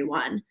as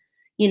everyone?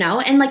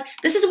 And like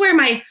this is where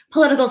my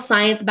political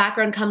science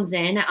background comes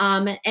in.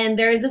 And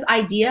there is this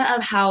idea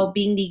of how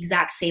being the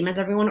exact same as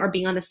everyone or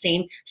being on the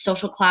same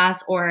social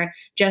class or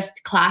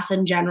just class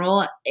in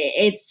general,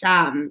 it's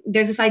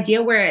there's this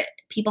idea where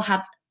people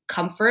have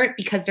comfort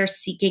because they're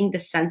seeking the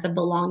sense of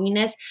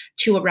belongingness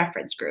to a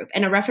reference group.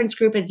 And a reference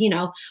group is,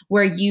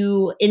 where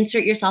you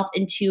insert yourself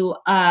into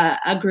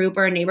a group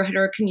or a neighborhood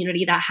or a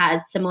community that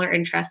has similar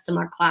interests,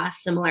 similar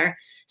class, similar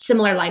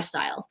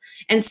lifestyles.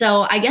 And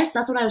so I guess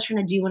that's what I was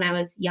trying to do when I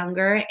was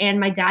younger. And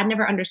my dad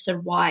never understood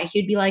why.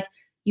 He'd be like,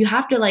 you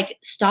have to like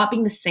stop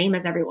being the same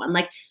as everyone.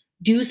 Like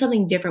do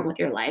something different with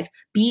your life.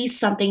 Be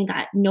something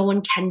that no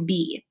one can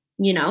be.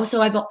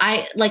 So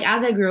I like,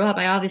 as I grew up,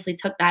 I obviously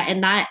took that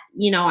and that,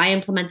 I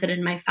implemented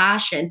in my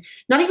fashion,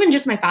 not even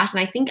just my fashion.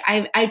 I think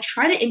I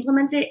try to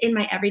implement it in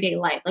my everyday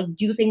life, like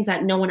do things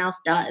that no one else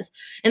does.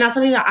 And that's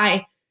something that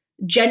I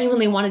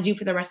genuinely want to do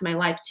for the rest of my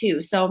life too.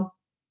 So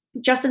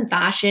just in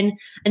fashion,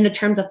 in the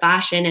terms of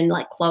fashion and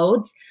like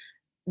clothes,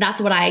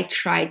 that's what I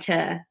try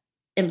to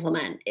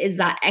implement is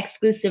that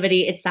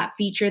exclusivity. It's that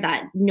feature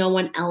that no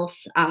one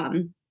else,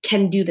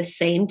 can do the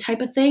same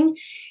type of thing.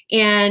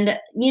 And,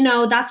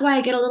 that's why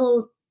I get a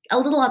little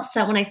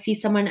upset when I see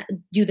someone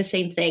do the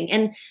same thing.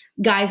 And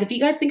guys, if you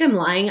guys think I'm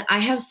lying, I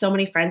have so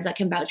many friends that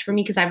can vouch for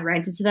me because I've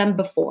ranted to them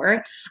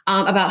before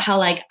about how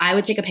like I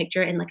would take a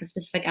picture in like a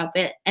specific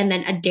outfit and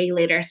then a day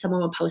later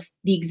someone would post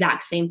the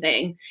exact same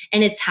thing.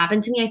 And it's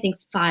happened to me, I think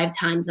 5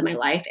 times in my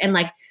life. And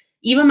like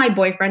even my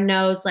boyfriend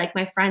knows, like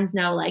my friends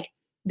know, like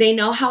they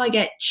know how I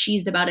get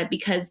cheesed about it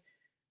because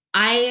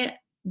I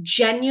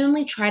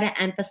genuinely try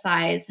to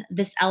emphasize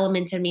this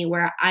element in me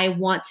where I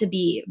want to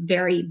be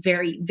very,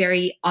 very,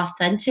 very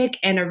authentic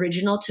and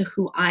original to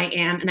who I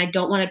am. And I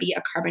don't want to be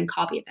a carbon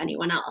copy of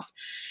anyone else.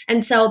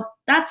 And so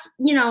that's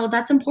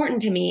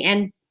important to me.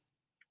 And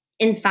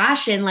in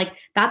fashion, like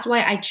that's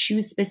why I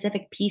choose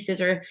specific pieces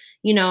or,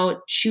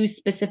 choose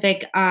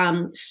specific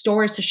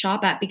stores to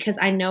shop at because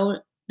I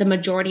know the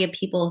majority of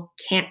people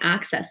can't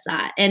access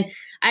that. And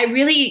I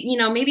really,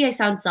 maybe I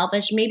sound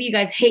selfish. Maybe you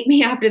guys hate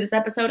me after this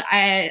episode.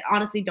 I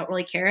honestly don't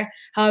really care.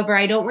 However,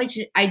 I don't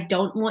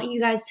want you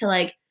guys to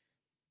like,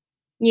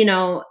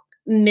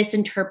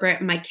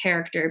 misinterpret my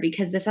character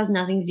because this has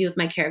nothing to do with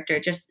my character.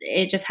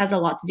 It just has a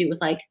lot to do with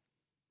like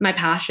my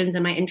passions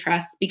and my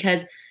interests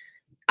because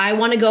I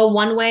want to go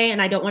one way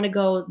and I don't want to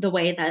go the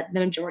way that the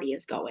majority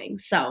is going.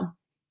 So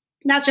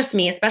that's just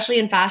me, especially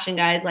in fashion,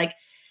 guys. Like,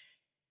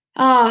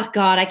 oh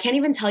God, I can't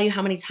even tell you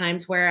how many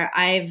times where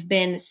I've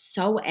been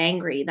so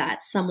angry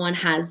that someone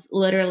has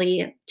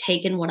literally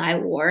taken what I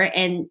wore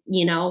and,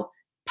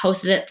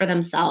 posted it for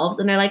themselves.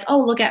 And they're like, oh,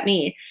 look at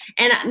me.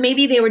 And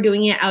maybe they were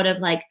doing it out of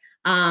like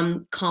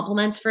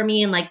compliments for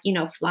me and like,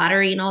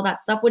 flattery and all that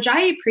stuff, which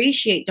I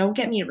appreciate. Don't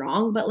get me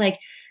wrong. But like,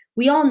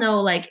 we all know,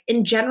 like,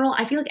 in general,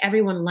 I feel like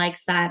everyone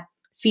likes that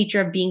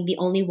feature of being the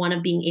only one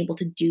of being able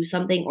to do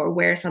something or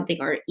wear something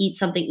or eat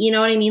something. You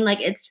know what I mean? Like,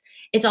 it's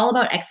all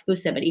about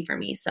exclusivity for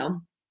me. So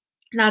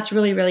that's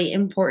really, really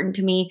important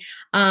to me.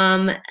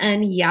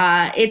 And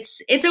yeah,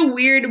 it's a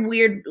weird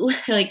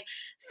like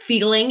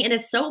feeling, and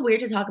it's so weird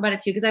to talk about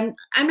it too, because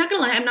I'm not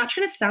gonna lie, I'm not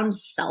trying to sound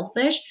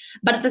selfish,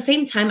 but at the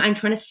same time, I'm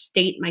trying to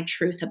state my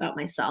truth about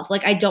myself.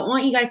 Like, I don't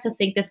want you guys to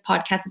think this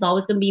podcast is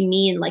always gonna be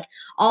me and like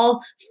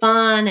all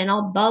fun and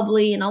all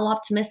bubbly and all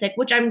optimistic,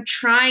 which I'm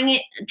trying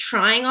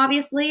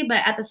obviously,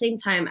 but at the same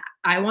time,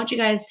 I want you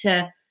guys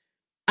to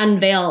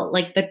unveil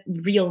like the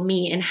real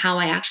me and how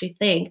I actually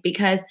think,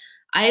 because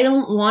I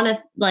don't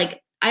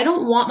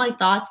want my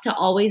thoughts to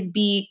always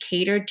be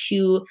catered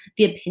to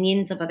the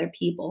opinions of other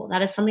people.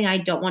 That is something I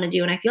don't want to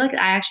do. And I feel like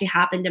that actually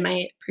happened in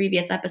my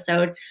previous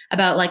episode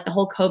about like the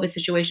whole COVID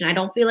situation. I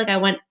don't feel like I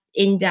went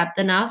in depth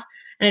enough,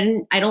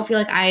 and I don't feel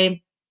like I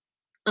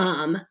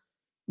um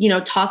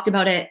talked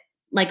about it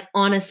like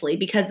honestly,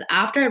 because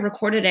after I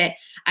recorded it,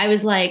 I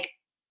was like,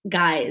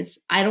 guys,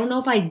 I don't know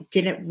if I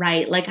did it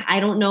right. Like, I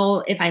don't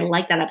know if I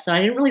liked that episode.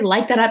 I didn't really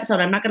like that episode.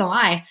 I'm not going to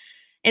lie.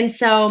 And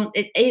so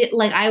it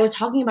like, I was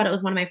talking about it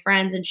with one of my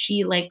friends, and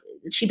she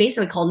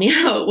basically called me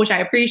out, which I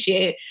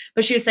appreciate.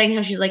 But she was saying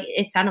how she's like,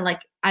 it sounded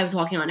like I was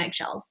walking on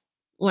eggshells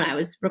when I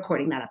was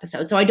recording that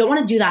episode. So I don't want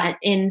to do that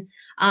in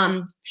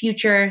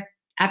future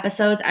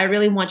episodes. I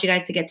really want you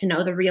guys to get to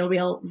know the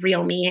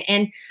real me.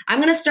 And I'm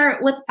going to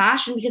start with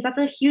fashion because that's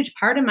a huge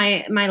part of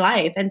my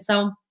life. And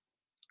so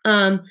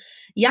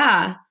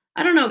yeah,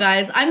 I don't know,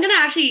 guys. I'm gonna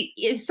actually,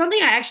 it's something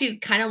I actually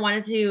kind of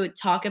wanted to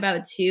talk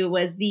about too,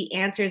 was the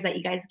answers that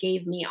you guys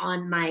gave me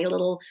on my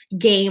little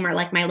game, or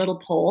like my little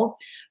poll.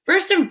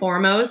 First and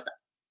foremost,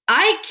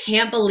 I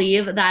can't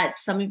believe that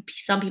some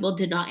people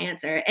did not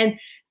answer. And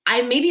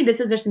maybe this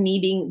is just me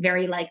being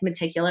very like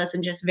meticulous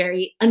and just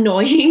very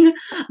annoying,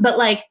 but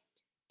like,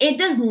 it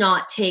does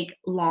not take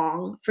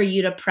long for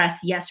you to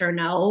press yes or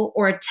no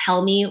or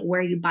tell me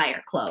where you buy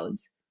your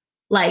clothes.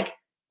 Like,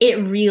 it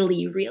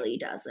really, really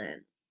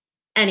doesn't.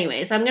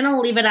 Anyways, I'm going to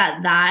leave it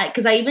at that,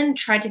 because I even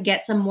tried to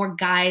get some more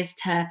guys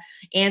to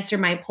answer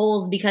my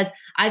polls, because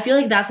I feel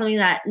like that's something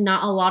that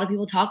not a lot of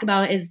people talk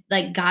about, is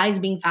like guys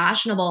being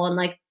fashionable and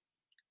like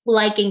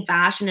liking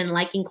fashion and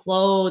liking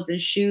clothes and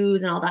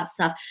shoes and all that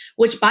stuff,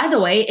 which, by the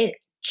way, it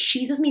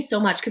cheeses me so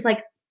much, because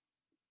like,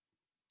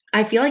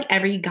 I feel like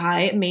every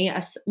guy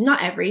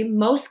not every,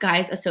 most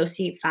guys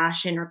associate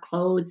fashion or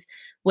clothes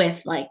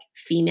with like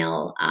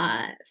female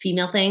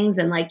things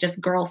and like just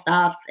girl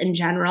stuff in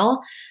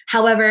general.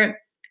 However,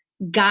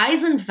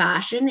 guys in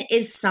fashion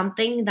is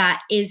something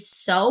that is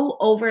so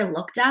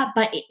overlooked at,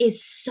 but it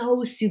is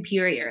so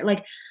superior.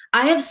 Like,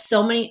 I have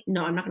so many,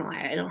 no, I'm not gonna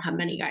lie, I don't have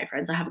many guy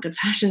friends. I have a good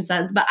fashion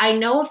sense, but I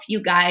know a few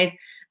guys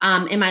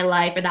in my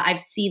life, or that I've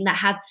seen, that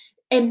have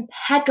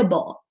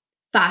impeccable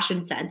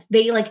fashion sense.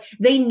 They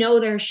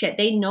know their shit.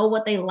 They know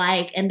what they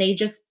like, and they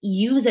just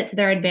use it to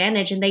their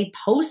advantage, and they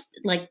post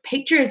like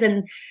pictures,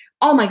 and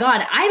oh my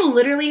God, I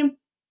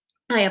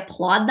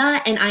applaud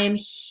that, and I am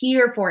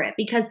here for it,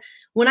 because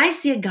when I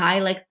see a guy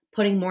like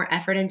putting more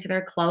effort into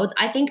their clothes,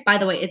 I think, by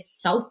the way, it's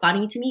so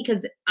funny to me,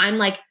 because I'm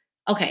like,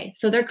 okay,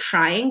 so they're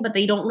trying, but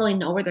they don't really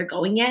know where they're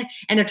going yet,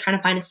 and they're trying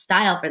to find a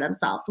style for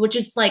themselves, which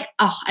is like,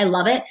 oh, I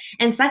love it.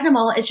 And second of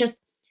all, it's just,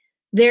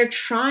 they're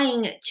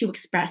trying to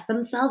express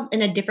themselves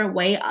in a different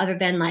way, other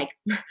than like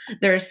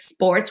their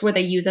sports where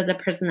they use as a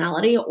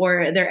personality,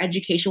 or their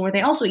education where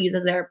they also use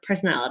as their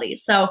personality.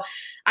 So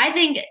I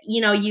think,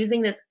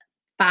 using this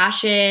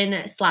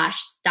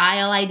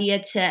fashion/style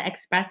idea to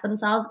express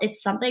themselves,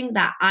 it's something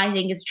that I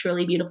think is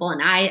truly beautiful,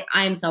 and I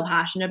am so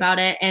passionate about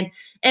it. And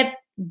if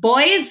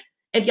boys,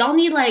 if y'all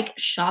need like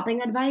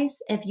shopping advice,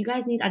 if you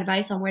guys need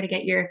advice on where to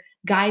get your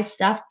guys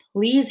stuff,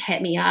 please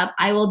hit me up.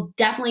 I will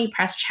definitely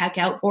press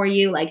checkout for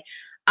you. Like,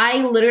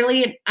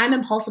 I'm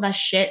impulsive as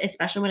shit,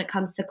 especially when it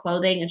comes to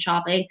clothing and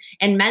shopping.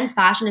 And men's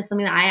fashion is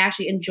something that I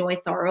actually enjoy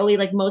thoroughly.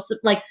 Like,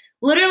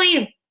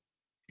 literally,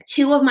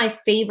 two of my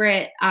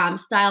favorite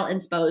style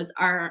inspos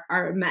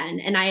are men,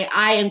 and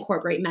I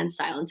incorporate men's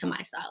style into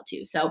my style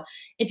too. So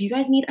if you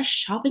guys need a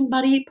shopping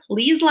buddy,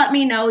 please let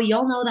me know.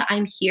 Y'all know that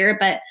I'm here,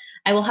 but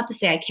I will have to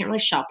say I can't really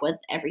shop with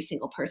every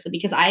single person,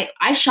 because I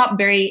shop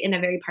in a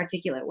very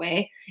particular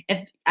way.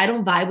 If I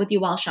don't vibe with you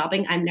while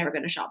shopping, I'm never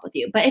going to shop with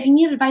you. But if you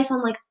need advice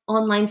on like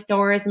online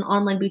stores and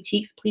online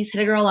boutiques, please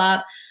hit a girl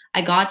up.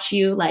 I got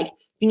you. Like, if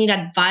you need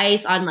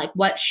advice on like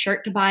what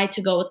shirt to buy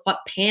to go with what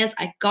pants,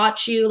 I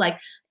got you. Like,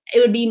 it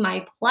would be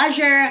my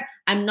pleasure.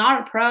 I'm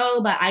not a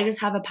pro, but I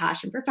just have a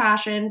passion for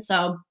fashion.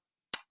 So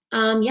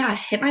yeah,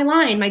 hit my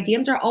line. My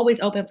DMs are always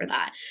open for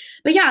that.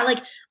 But yeah, like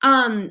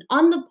on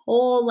the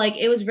poll, like,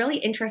 it was really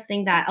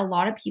interesting that a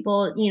lot of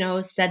people,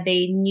 said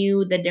they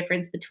knew the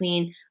difference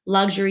between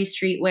luxury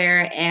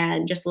streetwear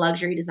and just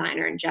luxury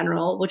designer in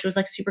general, which was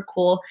like super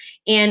cool.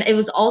 And it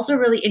was also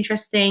really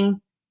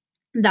interesting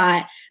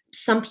that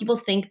some people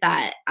think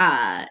that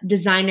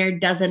designer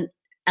doesn't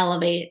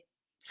elevate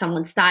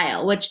someone's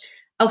style, which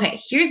Okay,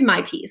 here's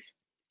my piece.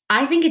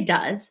 I think it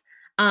does.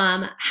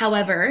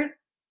 However,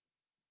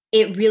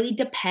 it really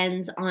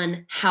depends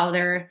on how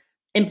they're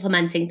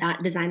implementing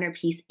that designer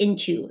piece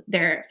into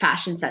their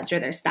fashion sense or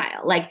their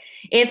style. Like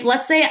if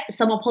let's say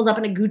someone pulls up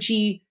in a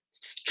Gucci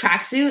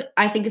tracksuit,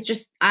 I think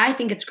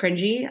it's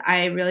cringy.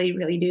 I really,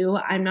 really do.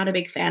 I'm not a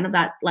big fan of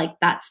that, like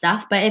that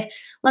stuff. But if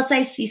let's say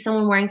I see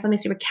someone wearing something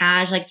super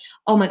cash, like,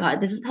 oh my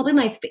God, this is probably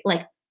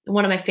like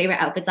one of my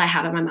favorite outfits I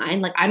have in my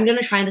mind. Like I'm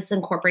gonna try this,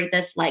 incorporate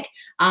this like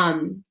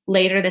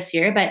later this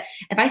year. But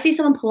if I see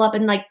someone pull up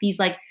in like these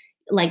like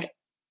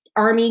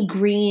army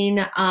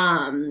green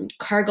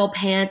cargo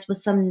pants with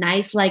some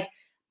nice like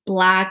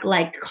black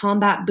like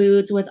combat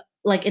boots with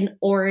like an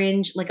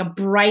orange, like a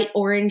bright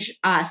orange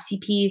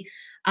CP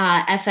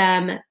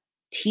FM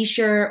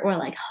t-shirt or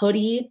like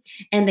hoodie,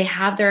 and they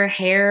have their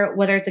hair,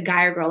 whether it's a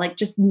guy or girl, like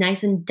just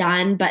nice and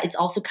done, but it's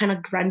also kind of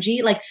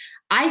grungy. Like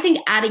I think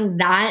adding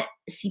that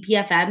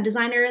CPFM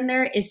designer in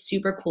there is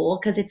super cool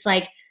because it's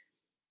like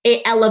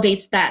it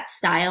elevates that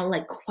style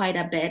like quite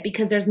a bit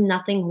because there's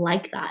nothing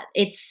like that.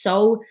 It's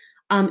so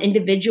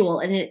individual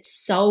and it's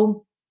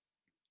so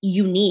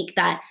unique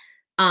that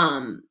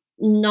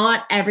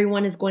not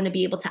everyone is going to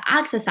be able to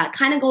access that.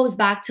 Kind of goes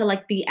back to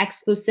like the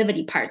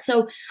exclusivity part.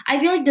 So I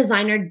feel like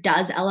designer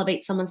does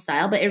elevate someone's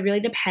style, but it really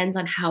depends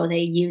on how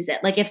they use it.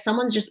 Like if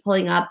someone's just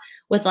pulling up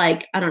with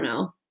like, I don't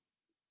know,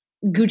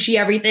 Gucci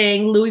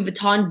everything, Louis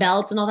Vuitton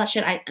belts and all that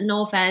shit.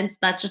 No offense,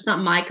 that's just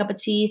not my cup of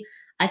tea.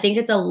 I think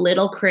it's a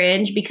little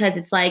cringe because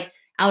it's like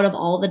out of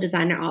all the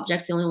designer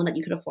objects, the only one that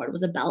you could afford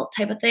was a belt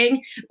type of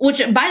thing.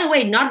 Which, by the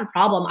way, not a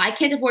problem. I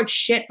can't afford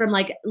shit from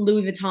like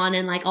Louis Vuitton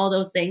and like all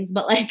those things.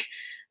 But like,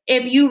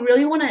 if you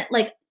really want to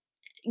like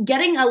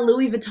getting a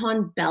Louis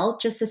Vuitton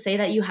belt just to say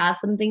that you have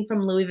something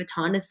from Louis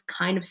Vuitton is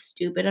kind of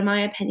stupid in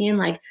my opinion.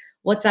 Like,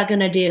 what's that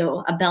gonna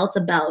do? A belt's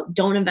a belt.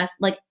 Don't invest.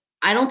 Like,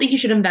 I don't think you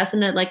should invest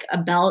in it like a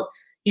belt.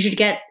 You should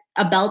get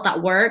a belt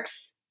that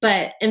works.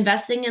 But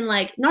investing in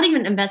like, not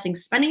even investing,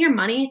 spending your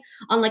money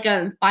on like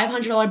a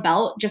 $500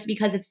 belt just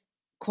because it's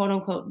quote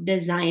unquote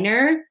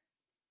designer,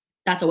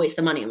 that's a waste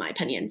of money in my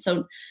opinion.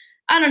 So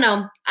I don't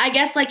know. I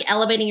guess like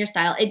elevating your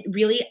style, it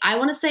really, I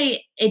want to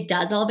say it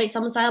does elevate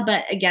someone's style,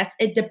 but I guess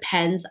it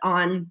depends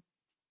on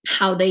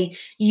how they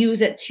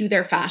use it to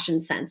their fashion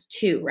sense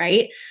too,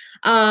 right?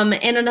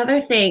 And another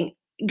thing,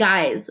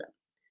 guys,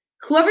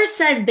 whoever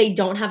said they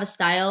don't have a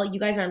style, you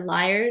guys are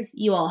liars.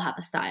 You all have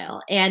a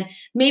style. And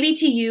maybe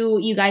to you,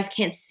 you guys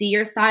can't see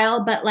your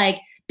style, but like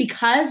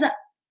because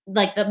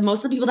like the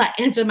most of the people that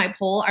answered my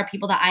poll are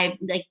people that I've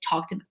like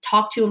talked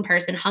to in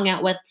person, hung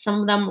out with.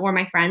 Some of them were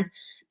my friends.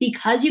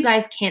 Because you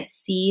guys can't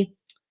see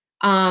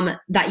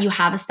that you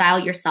have a style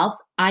yourselves,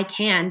 I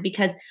can,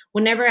 because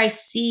whenever I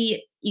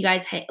see you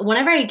guys,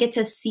 whenever I get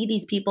to see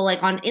these people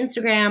like on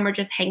Instagram or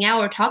just hang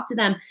out or talk to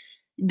them,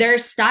 their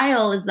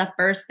style is the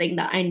first thing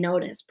that I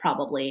notice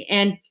probably.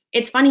 And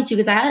it's funny too,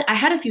 because I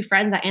had a few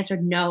friends that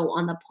answered no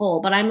on the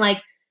poll, but I'm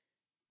like,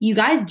 you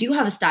guys do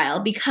have a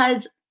style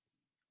because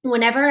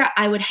whenever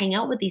I would hang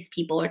out with these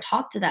people or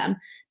talk to them,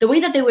 the way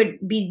that they would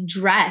be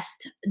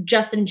dressed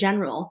just in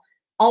general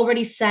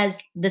already says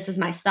this is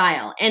my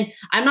style. And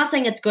I'm not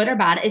saying it's good or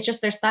bad, it's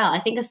just their style.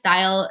 I think a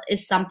style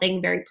is something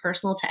very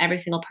personal to every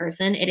single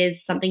person. It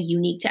is something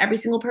unique to every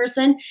single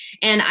person.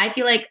 And I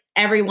feel like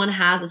everyone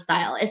has a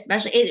style,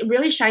 especially it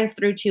really shines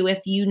through too if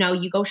you know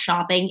you go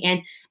shopping and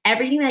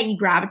everything that you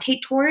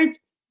gravitate towards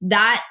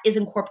that is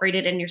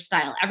incorporated in your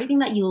style. Everything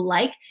that you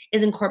like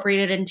is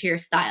incorporated into your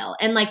style.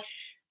 And like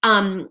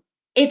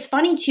it's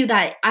funny too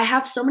that I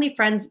have so many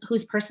friends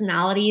whose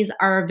personalities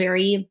are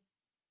very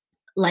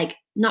like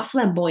not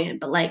flamboyant,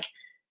 but like,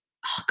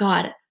 oh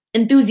God,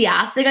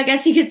 enthusiastic, I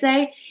guess you could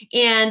say.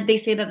 And they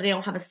say that they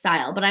don't have a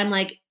style. But I'm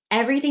like,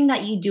 everything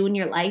that you do in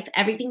your life,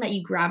 everything that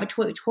you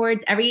gravitate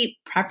towards, every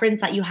preference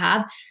that you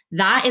have,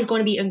 that is going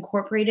to be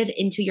incorporated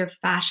into your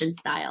fashion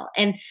style.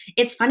 And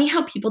it's funny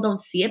how people don't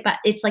see it, but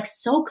it's like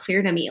so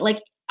clear to me. Like,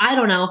 I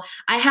don't know.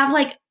 I have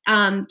like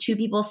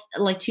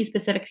two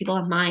specific people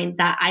in mind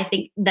that I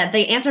think that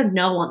they answered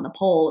no on the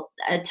poll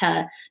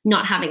to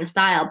not having a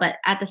style. But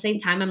at the same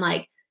time, I'm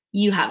like,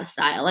 you have a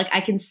style. Like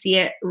I can see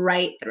it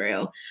right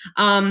through.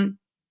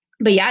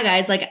 But yeah,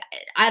 guys, like,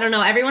 I don't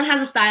know. Everyone has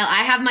a style.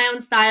 I have my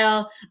own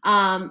style.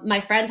 My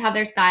friends have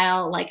their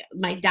style. Like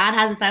my dad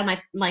has a style.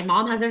 My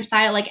mom has her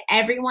style. Like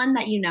everyone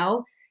that you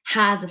know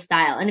has a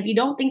style. And if you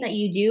don't think that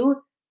you do,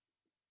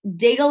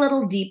 dig a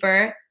little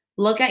deeper.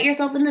 Look at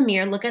yourself in the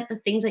mirror. Look at the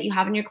things that you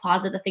have in your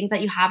closet, the things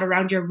that you have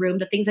around your room,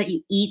 the things that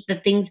you eat, the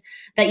things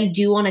that you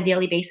do on a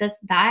daily basis.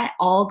 That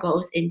all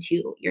goes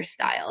into your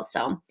style.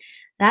 So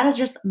that is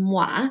just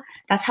moi.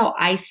 That's how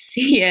I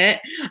see it.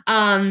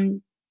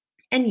 And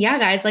yeah,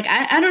 guys, like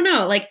I don't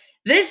know, like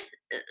this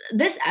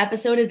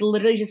episode is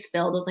literally just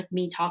filled with like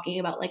me talking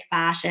about like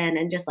fashion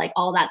and just like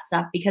all that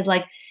stuff because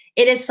like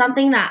it is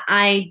something that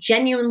I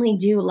genuinely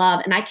do love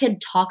and I could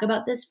talk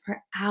about this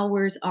for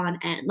hours on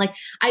end. Like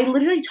I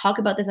literally talk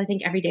about this I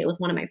think every day with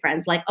one of my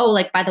friends like, "Oh,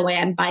 like by the way,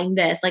 I'm buying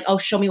this." Like, "Oh,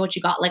 show me what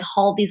you got." Like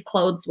haul these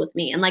clothes with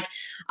me. And like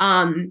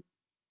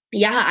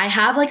Yeah, I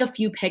have like a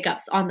few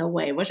pickups on the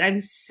way, which I'm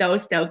so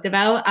stoked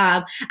about.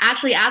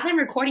 Actually, as I'm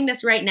recording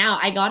this right now,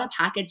 I got a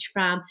package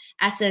from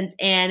Essence,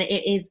 and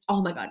it is,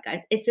 oh my God,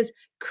 guys, it's this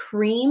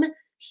cream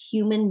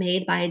human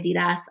made by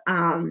Adidas.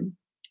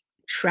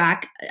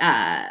 Track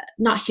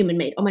not human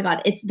made, oh my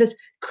God, it's this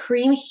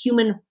cream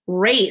human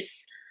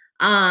race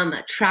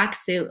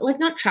tracksuit, like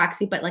not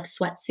tracksuit but like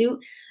sweatsuit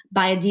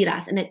by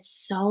Adidas, and it's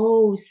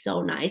so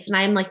nice. And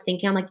I'm like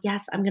thinking, I'm like,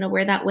 yes, I'm gonna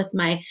wear that with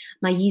my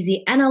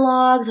Yeezy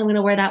analogs. I'm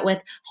gonna wear that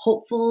with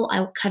Hopeful.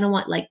 I kind of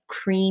want like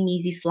cream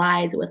Yeezy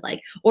slides with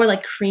like, or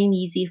like cream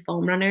Yeezy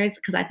foam runners,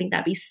 because I think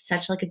that'd be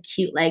such like a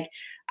cute like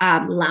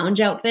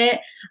lounge outfit.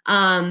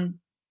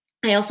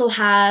 I also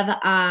have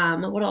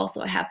what else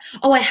do I have?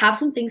 Oh, I have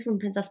some things from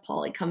Princess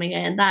Polly coming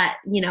in that,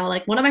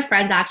 like one of my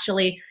friends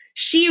actually,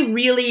 she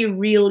really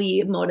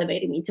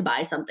motivated me to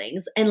buy some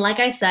things. And like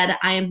I said,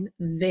 I am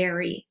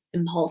very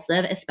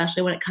impulsive,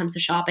 especially when it comes to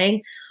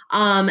shopping.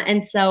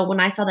 And so when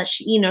I saw that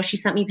she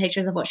sent me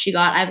pictures of what she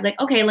got, I was like,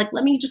 okay, like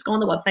let me just go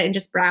on the website and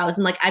just browse.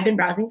 And like I've been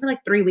browsing for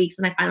like 3 weeks,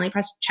 and I finally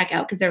pressed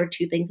checkout because there were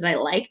two things that I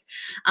liked.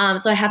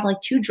 So I have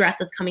like two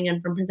dresses coming in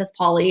from Princess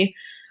Polly.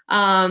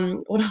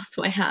 What else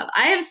do I have?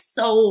 I have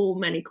so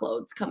many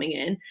clothes coming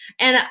in.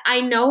 And I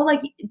know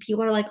like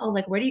people are like, oh,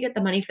 like where do you get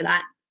the money for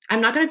that?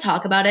 I'm not going to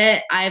talk about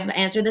it. I've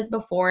answered this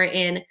before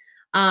in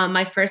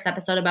my first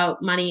episode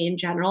about money in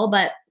general,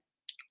 but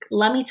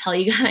let me tell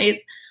you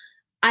guys,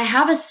 I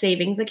have a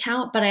savings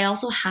account, but I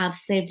also have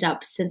saved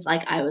up since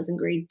like I was in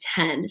grade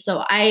 10.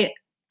 So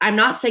I'm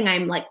not saying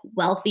I'm like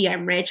wealthy,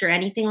 I'm rich or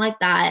anything like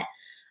that.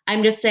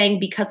 I'm just saying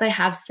because I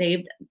have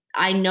saved,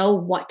 I know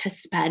what to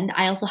spend.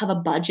 I also have a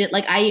budget.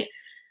 Like I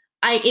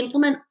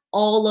implement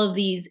all of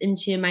these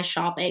into my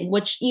shopping,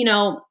 which,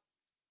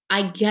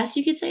 I guess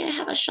you could say I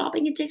have a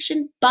shopping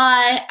addiction,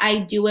 but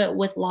I do it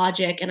with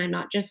logic, and I'm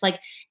not just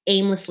like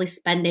aimlessly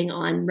spending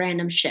on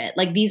random shit.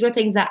 Like these were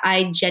things that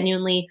I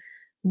genuinely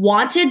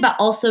wanted but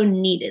also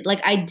needed.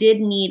 Like I did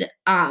need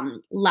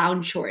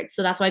lounge shorts.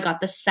 So that's why I got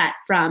the set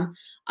from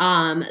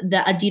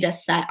the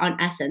Adidas set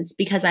on Essence,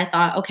 because I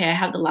thought, okay, I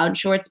have the lounge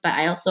shorts, but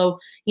I also,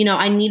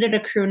 I needed a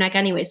crew neck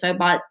anyway. So I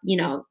bought,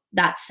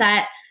 that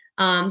set.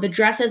 The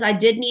dresses, I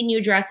did need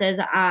new dresses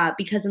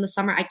because in the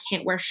summer I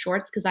can't wear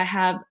shorts because I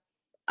have,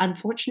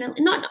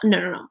 unfortunately, not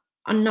no,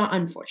 I'm not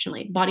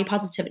unfortunately, body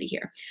positivity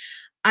here.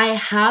 I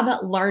have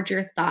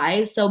larger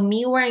thighs, so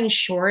me wearing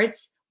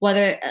shorts,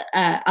 whether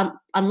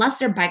unless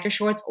they're biker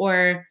shorts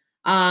or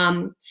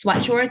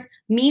sweat shorts,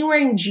 me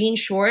wearing jean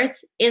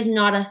shorts is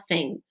not a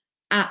thing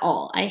at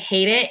all. I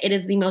hate it. It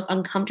is the most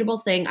uncomfortable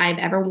thing I've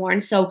ever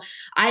worn. So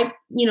I,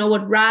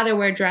 would rather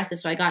wear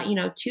dresses. So I got,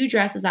 two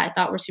dresses that I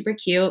thought were super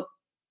cute.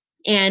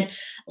 And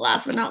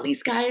last but not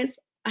least, guys,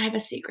 I have a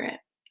secret.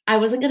 I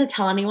wasn't going to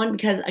tell anyone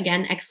because,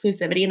 again,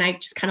 exclusivity, and I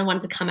just kind of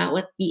wanted to come out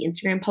with the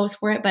Instagram post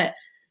for it, but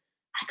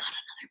I got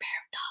another pair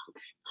of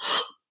dunks.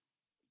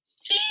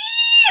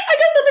 I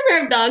got another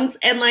pair of dunks,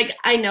 and like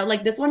I know,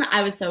 like this one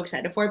I was so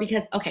excited for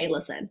because, okay,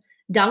 listen,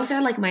 dunks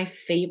are like my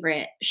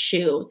favorite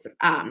shoe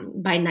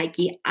by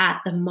Nike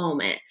at the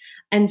moment.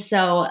 And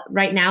so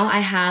right now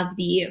I have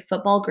the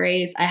football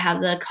grays, I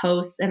have the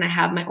coasts, and I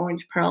have my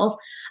orange pearls.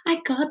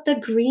 I got the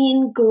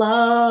green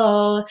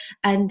glow,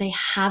 and they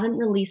haven't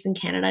released in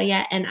Canada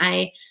yet, and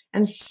I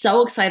am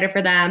so excited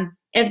for them.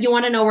 If you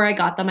want to know where I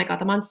got them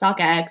on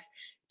StockX.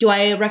 Do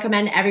I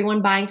recommend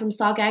everyone buying from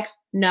StockX?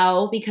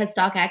 No, because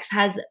StockX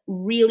has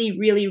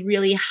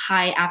really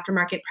high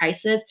aftermarket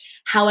prices.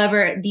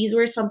 However, these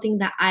were something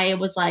that I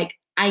was like,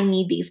 I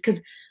need these.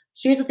 Because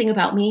here's the thing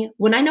about me,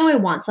 when I know I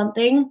want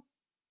something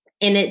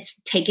and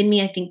it's taken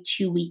me, I think,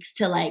 2 weeks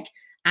to like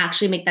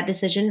actually make that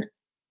decision,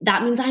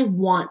 that means I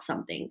want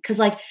something. Because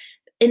like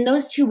in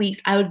those 2 weeks,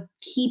 I would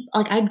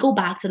I'd go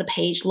back to the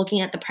page, looking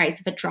at the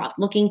price if it dropped,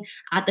 looking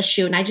at the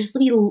shoe, and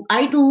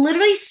I'd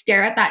literally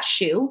stare at that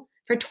shoe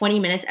for 20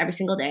 minutes every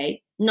single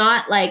day,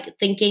 not like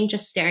thinking,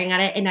 just staring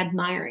at it and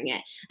admiring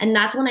it. And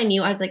that's when I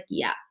knew, I was like,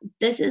 yeah,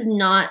 this is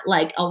not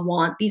like a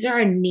want. These are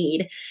a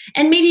need.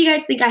 And maybe you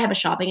guys think I have a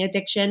shopping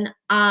addiction.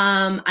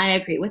 I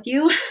agree with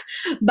you,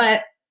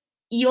 but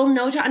you'll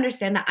know to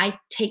understand that I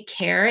take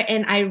care,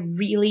 and I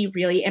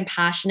really am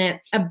passionate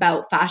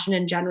about fashion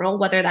in general,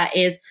 whether that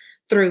is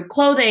through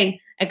clothing,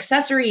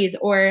 accessories,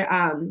 or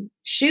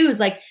shoes.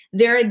 Like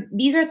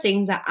these are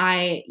things that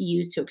I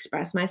use to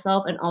express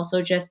myself, and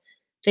also just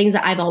things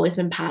that I've always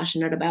been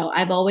passionate about.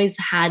 I've always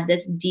had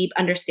this deep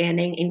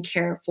understanding and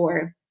care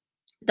for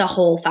the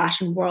whole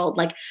fashion world.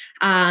 Like,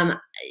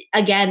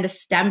 again,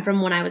 this stemmed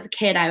from when I was a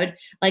kid.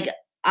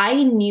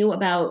 I knew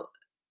about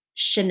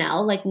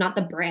Chanel, like not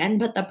the brand,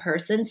 but the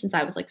person, since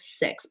I was like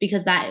 6,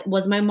 because that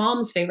was my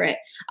mom's favorite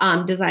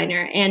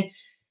designer. And,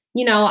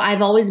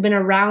 I've always been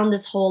around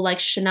this whole like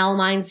Chanel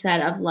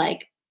mindset of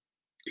like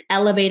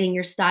elevating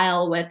your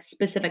style with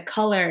specific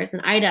colors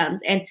and items.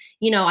 And,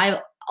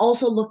 I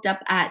also looked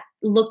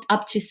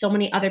up to so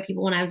many other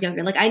people when I was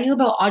younger. Like I knew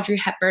about Audrey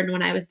Hepburn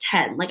when I was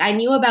 10. Like I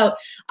knew about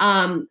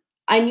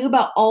I knew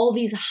about all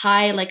these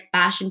high like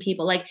fashion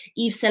people, like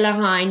Yves Saint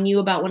Laurent, I knew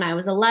about when I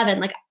was 11.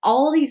 Like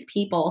all these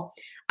people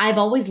I've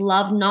always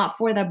loved, not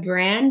for the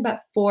brand,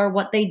 but for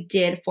what they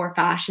did for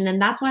fashion. And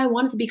that's why I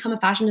wanted to become a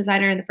fashion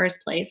designer in the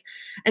first place.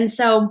 And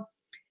so,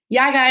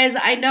 yeah, guys,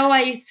 I know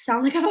I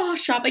sound like I have a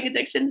shopping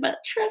addiction, but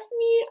trust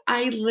me,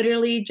 I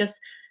literally just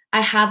I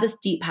have this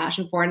deep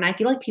passion for it. And I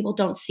feel like people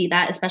don't see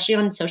that, especially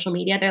on social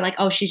media. They're like,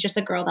 oh, she's just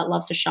a girl that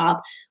loves to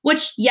shop.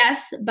 Which,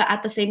 yes, but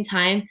at the same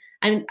time,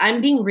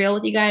 I'm being real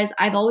with you guys.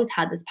 I've always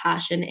had this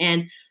passion,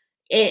 and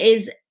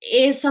it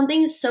is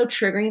something so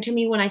triggering to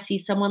me when I see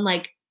someone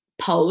like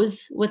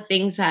pose with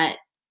things that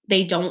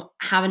they don't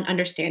have an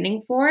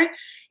understanding for.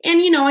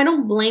 And I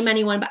don't blame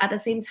anyone, but at the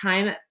same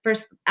time,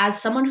 first,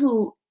 as someone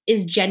who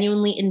is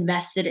genuinely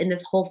invested in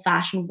this whole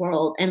fashion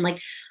world and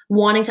like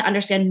wanting to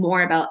understand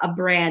more about a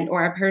brand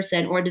or a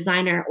person or a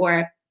designer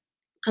or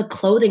a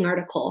clothing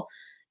article,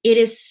 it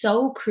is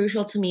so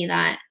crucial to me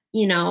that,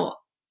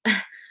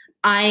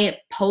 I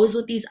pose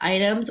with these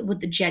items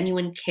with the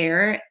genuine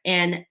care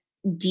and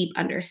deep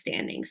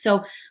understanding.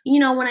 So,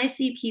 when I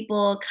see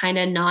people kind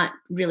of not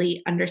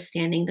really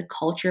understanding the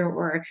culture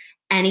or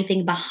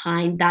anything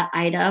behind that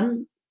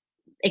item,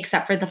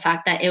 except for the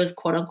fact that it was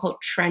quote unquote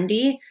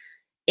trendy,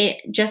 it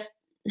just,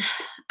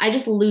 I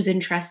just lose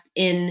interest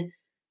in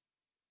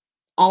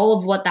all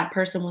of what that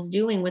person was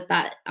doing with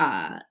that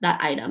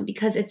item,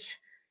 because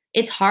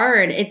it's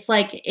hard. It's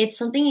like it's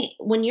something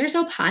when you're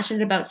so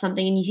passionate about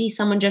something and you see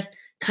someone just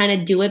kind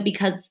of do it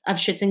because of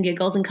shits and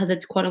giggles and because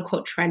it's quote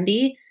unquote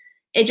trendy,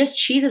 it just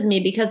cheeses me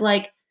because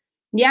like,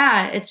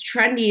 yeah, it's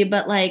trendy,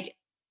 but like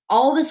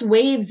all this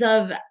waves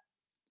of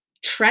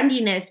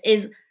trendiness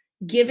is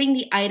giving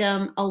the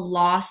item a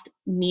lost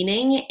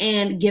meaning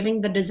and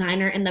giving the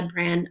designer and the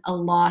brand a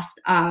lost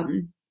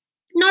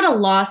not a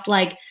lost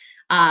like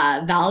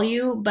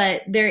value,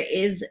 but there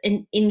is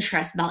an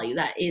interest value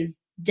that is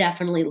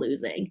definitely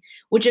losing,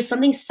 which is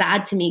something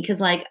sad to me because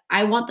like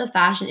I want the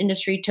fashion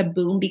industry to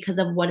boom because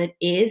of what it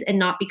is and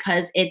not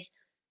because it's,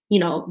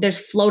 there's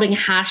floating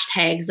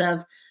hashtags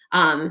of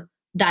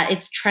that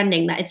it's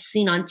trending, that it's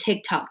seen on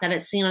TikTok, that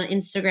it's seen on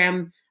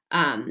Instagram,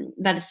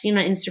 that it's seen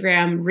on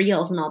Instagram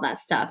reels and all that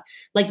stuff.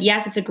 Like,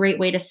 yes, it's a great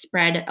way to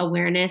spread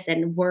awareness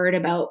and word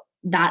about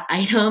that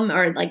item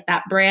or like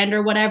that brand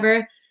or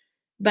whatever.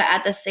 But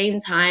at the same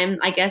time,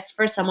 I guess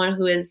for someone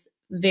who is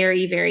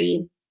very,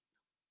 very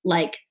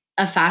like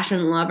a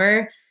fashion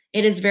lover,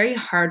 it is very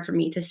hard for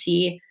me to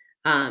see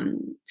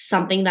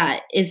something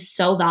that is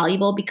so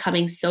valuable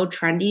becoming so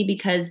trendy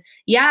because,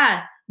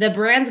 yeah, the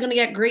brand's going to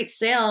get great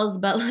sales,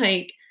 but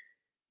like,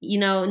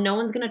 no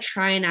one's going to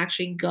try and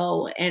actually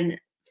go and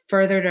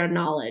further their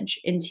knowledge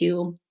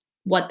into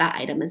what that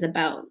item is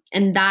about.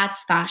 And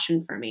that's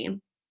fashion for me.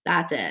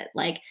 That's it.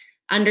 Like,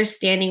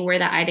 understanding where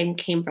that item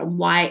came from,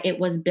 why it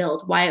was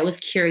built, why it was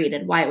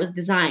curated, why it was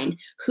designed,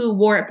 who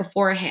wore it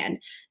beforehand.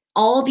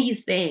 All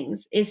these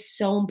things is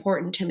so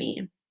important to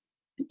me.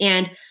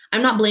 And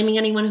I'm not blaming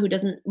anyone who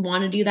doesn't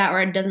want to do that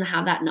or doesn't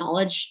have that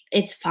knowledge.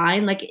 It's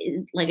fine. Like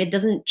it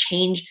doesn't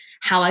change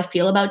how I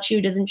feel about you,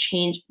 it doesn't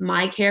change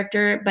my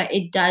character, but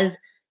it does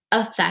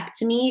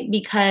affect me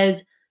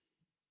because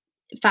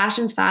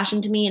fashion's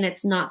fashion to me, and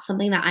it's not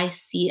something that I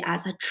see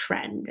as a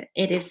trend.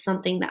 It is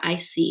something that I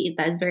see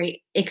that is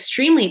very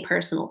extremely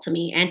personal to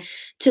me. And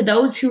to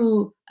those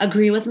who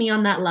agree with me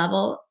on that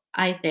level,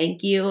 I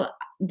thank you.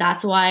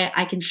 That's why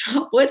I can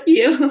shop with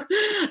you.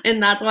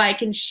 And that's why I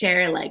can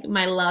share like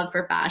my love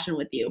for fashion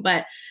with you.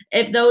 But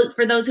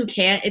for those who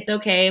can't, it's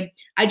okay.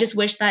 I just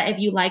wish that if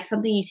you like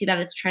something, you see that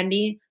it's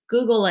trendy,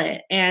 Google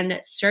it and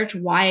search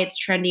why it's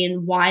trendy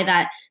and why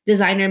that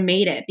designer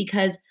made it,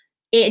 because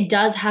it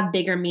does have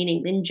bigger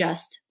meaning than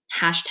just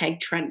hashtag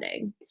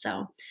trending.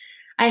 So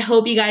I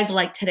hope you guys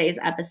liked today's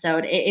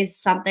episode. It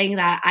is something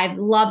that I've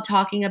loved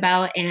talking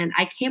about, and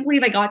I can't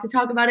believe I got to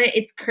talk about it.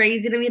 It's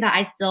crazy to me that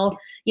I still,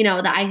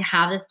 that I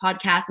have this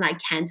podcast and I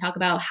can talk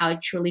about how I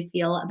truly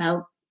feel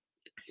about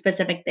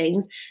specific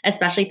things,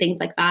 especially things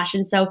like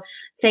fashion. So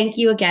thank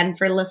you again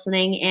for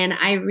listening. And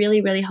I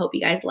really, really hope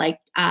you guys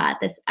liked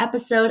this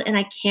episode, and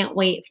I can't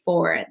wait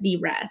for the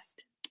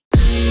rest.